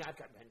it's not. I mean, I've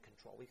got Rent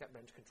Control. We got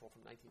Rent Control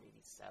from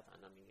 1987.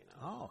 I mean,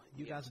 Oh,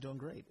 you guys are doing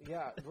great.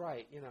 Yeah,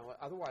 right.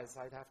 Otherwise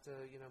I'd have to,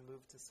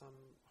 move to some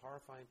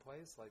horrifying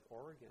place like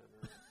Oregon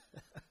or,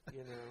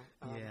 Yeah.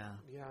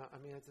 I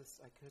mean,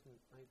 I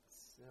couldn't.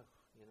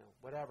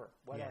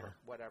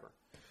 Whatever.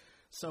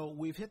 So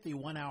we've hit the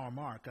 1 hour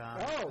mark.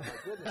 Oh my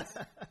goodness!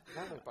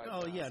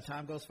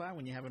 Time goes by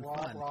when you're having blah,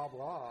 fun. Blah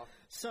blah.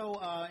 So,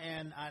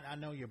 and I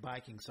know you're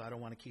biking, so I don't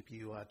want to keep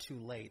you too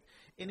late.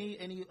 What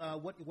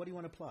do you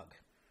want to plug?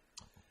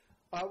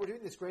 We're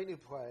doing this great new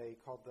play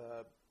called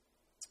The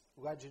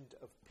Legend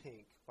of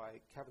Pink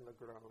by Kevin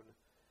Legrone,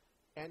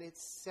 and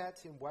it's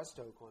set in West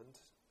Oakland.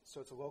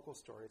 So it's a local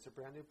story. It's a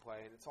brand new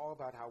play, and it's all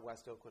about how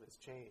West Oakland has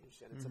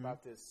changed, and it's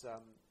about this.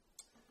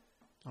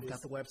 I've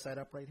got the website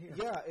up right here.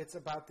 Yeah, it's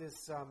about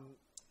this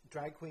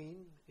drag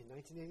queen in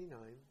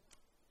 1989,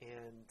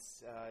 and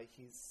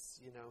he's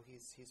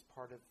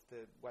part of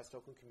the West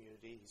Oakland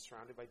community. He's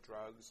surrounded by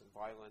drugs and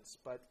violence,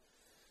 but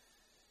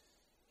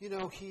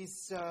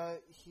it's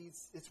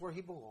where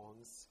he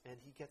belongs, and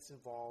he gets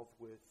involved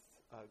with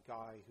a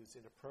guy who's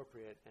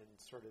inappropriate and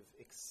sort of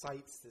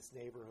excites this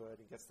neighborhood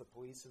and gets the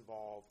police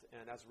involved,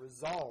 and as a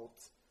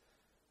result,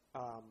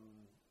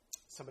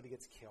 somebody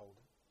gets killed.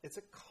 It's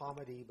a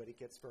comedy, but it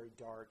gets very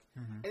dark.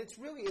 And it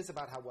really is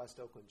about how West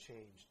Oakland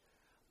changed.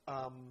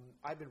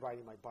 I've been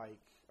riding my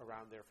bike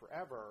around there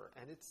forever,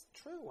 and it's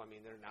true. I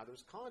mean,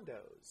 there's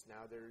condos.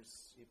 Now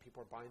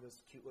people are buying those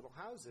cute little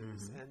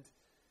houses. And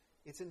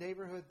it's a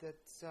neighborhood that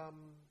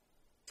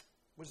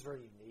was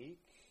very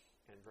unique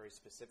and very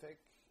specific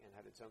and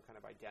had its own kind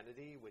of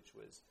identity, which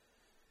was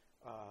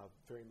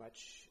very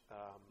much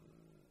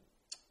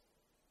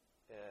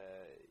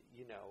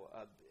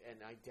an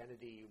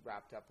identity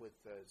wrapped up with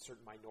a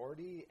certain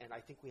minority, and I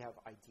think we have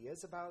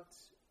ideas about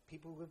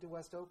people who lived in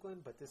West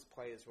Oakland, but this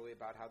play is really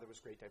about how there was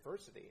great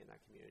diversity in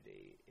that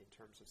community in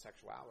terms of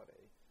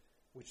sexuality,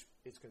 which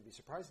is going to be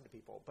surprising to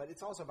people. But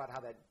it's also about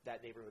how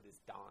that neighborhood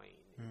is dying.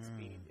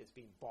 It's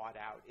being bought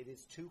out. It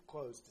is too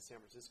close to San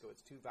Francisco.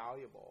 It's too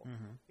valuable.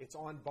 It's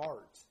on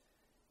BART.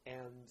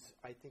 And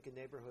I think a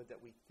neighborhood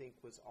that we think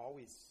was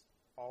always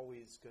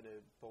going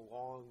to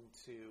belong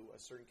to a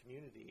certain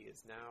community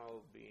is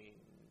now being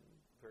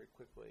very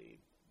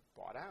quickly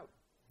bought out.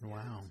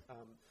 Wow.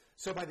 And,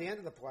 so by the end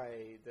of the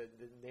play, the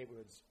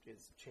neighborhood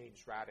is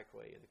changed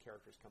radically, and the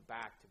characters come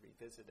back to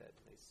revisit it,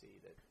 and they see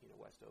that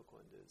West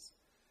Oakland is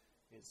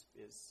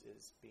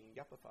being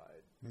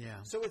yuppified.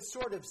 Yeah. So it's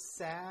sort of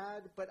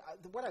sad, but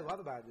what I love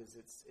about it is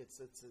it's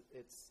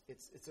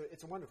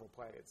a wonderful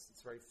play.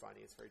 It's very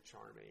funny. It's very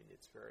charming.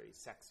 It's very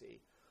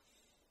sexy.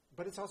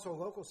 But it's also a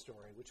local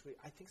story, which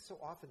I think so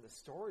often the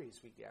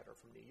stories we get are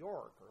from New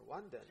York or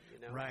London,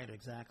 Right,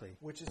 exactly.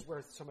 Which is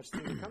where so much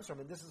theater comes from.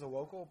 And this is a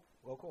local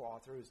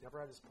author who's never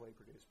had his play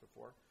produced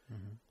before.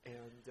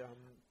 And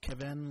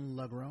Kevin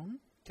Legrone?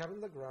 Kevin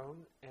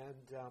Legrone,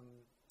 and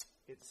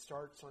it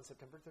starts on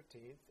September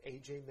 13th.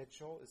 A.J.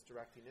 Mitchell is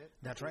directing it.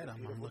 That's right.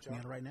 I'm looking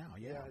at it right now.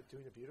 Yeah,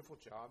 doing a beautiful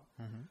job.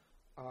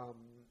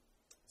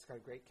 It's got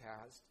a great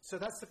cast. So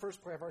that's the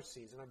first play of our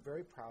season. I'm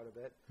very proud of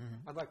it.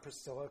 Unlike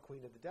Priscilla,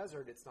 Queen of the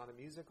Desert, it's not a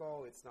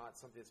musical. It's not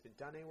something that's been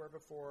done anywhere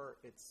before.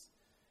 It's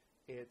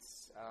a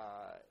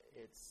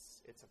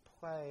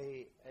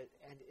play,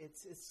 and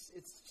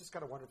it's just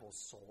got a wonderful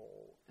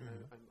soul.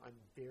 And I'm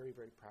very,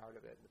 very proud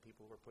of it. And the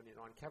people who are putting it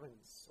on.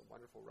 Kevin's a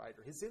wonderful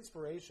writer. His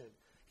inspiration,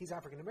 he's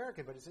African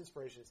American, but his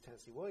inspiration is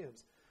Tennessee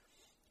Williams.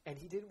 And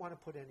he didn't want to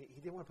put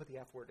the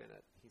F word in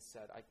it. He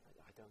said, I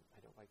don't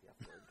like the F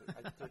word.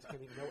 There's going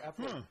to be no F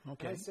word.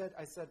 Okay. And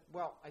I said,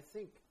 well, I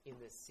think in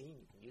this scene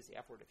you can use the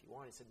F word if you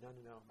want. He said, no,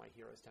 my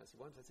hero is Tennessee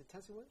Williams. I said,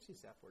 Tennessee Williams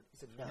used the F word. He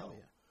said, no. Hell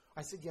yeah.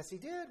 I said, yes, he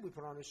did. We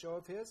put on a show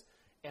of his,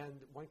 and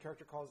one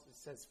character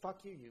says,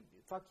 fuck you, you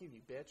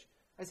bitch.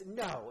 I said,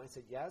 no. I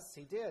said, yes,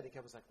 he did. And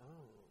Kevin was like,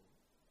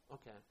 oh,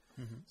 okay.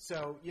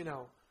 So,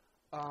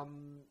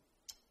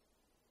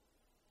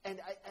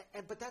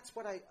 but that's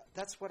what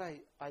I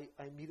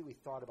immediately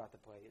thought about the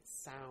play. It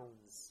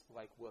sounds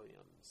like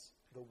Williams.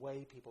 The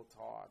way people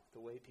talk, the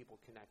way people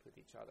connect with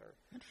each other.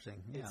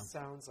 Interesting. Yeah. It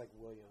sounds like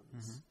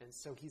Williams. And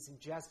so he's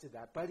ingested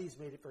that, but he's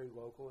made it very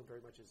local and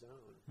very much his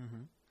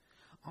own.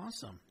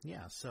 Awesome.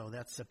 Yeah, so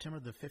that's September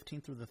the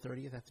 15th through the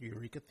 30th at the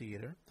Eureka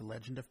Theater, The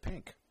Legend of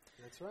Pink.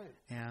 That's right.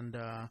 And,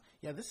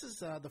 this is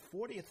the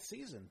 40th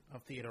season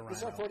of Theater Rhino. This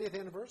is our 40th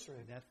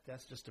anniversary.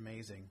 That's just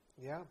amazing.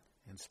 Yeah.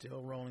 And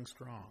still rolling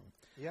strong.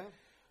 Yeah.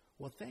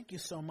 Well, thank you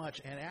so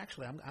much. And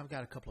actually, I've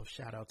got a couple of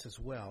shout-outs as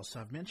well.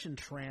 So I've mentioned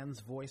Trans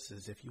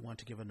Voices. If you want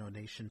to give a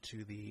donation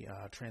to the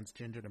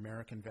Transgendered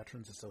American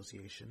Veterans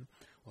Association,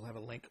 we'll have a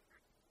link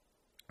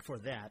for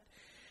that.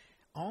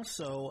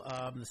 Also,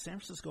 the San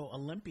Francisco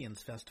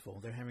Olympians Festival,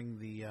 they're having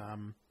the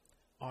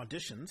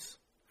auditions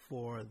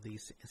for the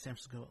San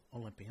Francisco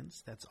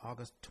Olympians. That's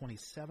August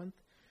 27th,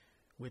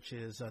 which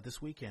is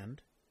this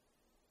weekend.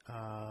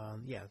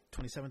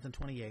 27th and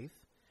 28th.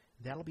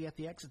 That'll be at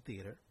the Exit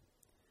Theater.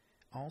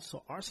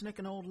 Also, Arsenic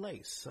and Old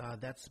Lace.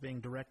 That's being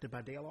directed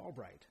by Dale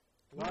Albright.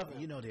 Love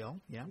You know Dale,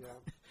 yeah.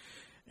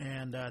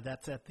 And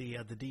that's at the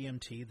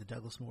DMT, the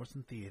Douglas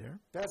Morrison Theater.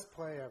 Best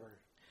play ever.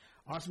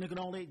 Arsenic and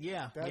Old Lace,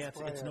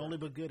 it's an oldie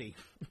but goodie.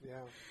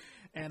 Yeah.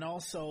 And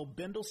also,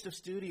 Bindlestiff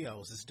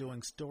Studios is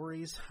doing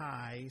Stories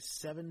High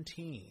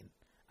 17.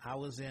 I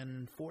was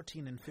in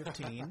 14 and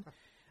 15.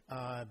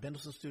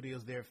 Bindlestiff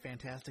Studios, they're a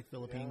fantastic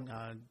Philippine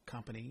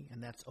company,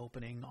 and that's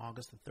opening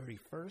August the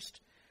 31st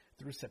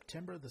through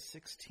September the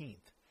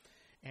 16th.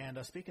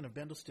 And speaking of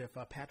Bindlestiff,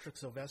 Patrick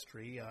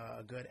Silvestri,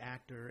 a good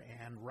actor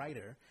and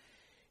writer,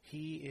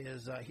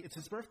 it's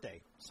his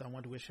birthday, so I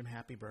wanted to wish him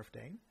happy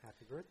birthday.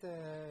 Happy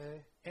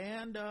birthday.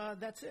 And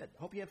that's it.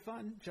 Hope you had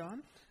fun,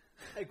 John.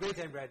 Hey, great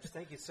time, Reg.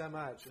 Thank you so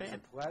much. It was a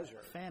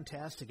pleasure.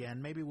 Fantastic.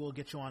 And maybe we'll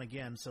get you on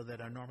again so that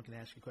Norman can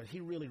ask you questions.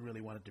 He really, really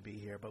wanted to be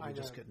here, but we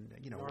just couldn't,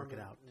 work it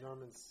out.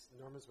 Norman's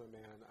my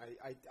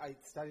man. I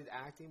studied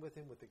acting with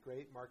him with the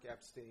great Mark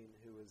Epstein,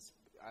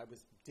 I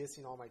was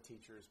dissing all my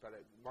teachers, but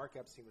Mark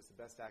Epstein was the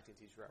best acting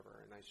teacher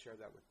ever, and I share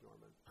that with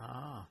Norman.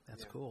 Ah,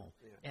 that's cool.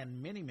 Yeah.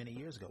 And many, many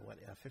years ago,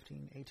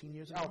 15, 18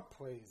 years ago? Oh,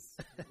 please.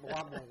 A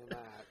lot more than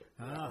that.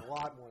 A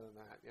lot more than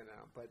that,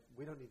 but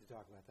we don't need to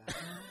talk about that.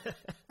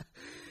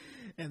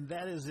 And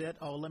that is it.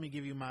 Oh, let me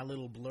give you my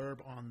little blurb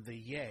on the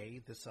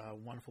Yay, this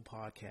wonderful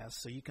podcast.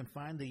 So you can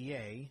find the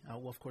Yay.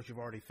 Well, of course, you've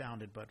already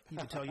found it, but you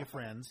can tell your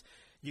friends.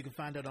 You can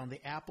find it on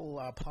the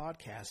Apple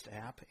Podcast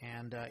app.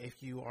 And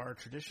if you are a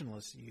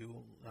traditionalist,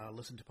 you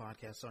listen to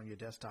podcasts on your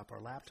desktop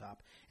or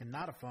laptop and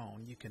not a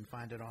phone, you can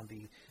find it on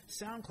the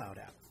SoundCloud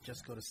app.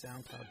 Just go to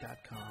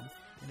SoundCloud.com.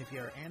 And if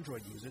you're an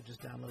Android user,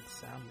 just download the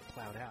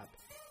SoundCloud app,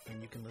 and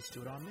you can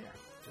listen to it on there.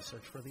 Just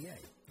search for the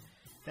Yay.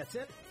 That's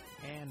it.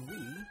 And we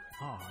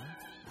are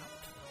out.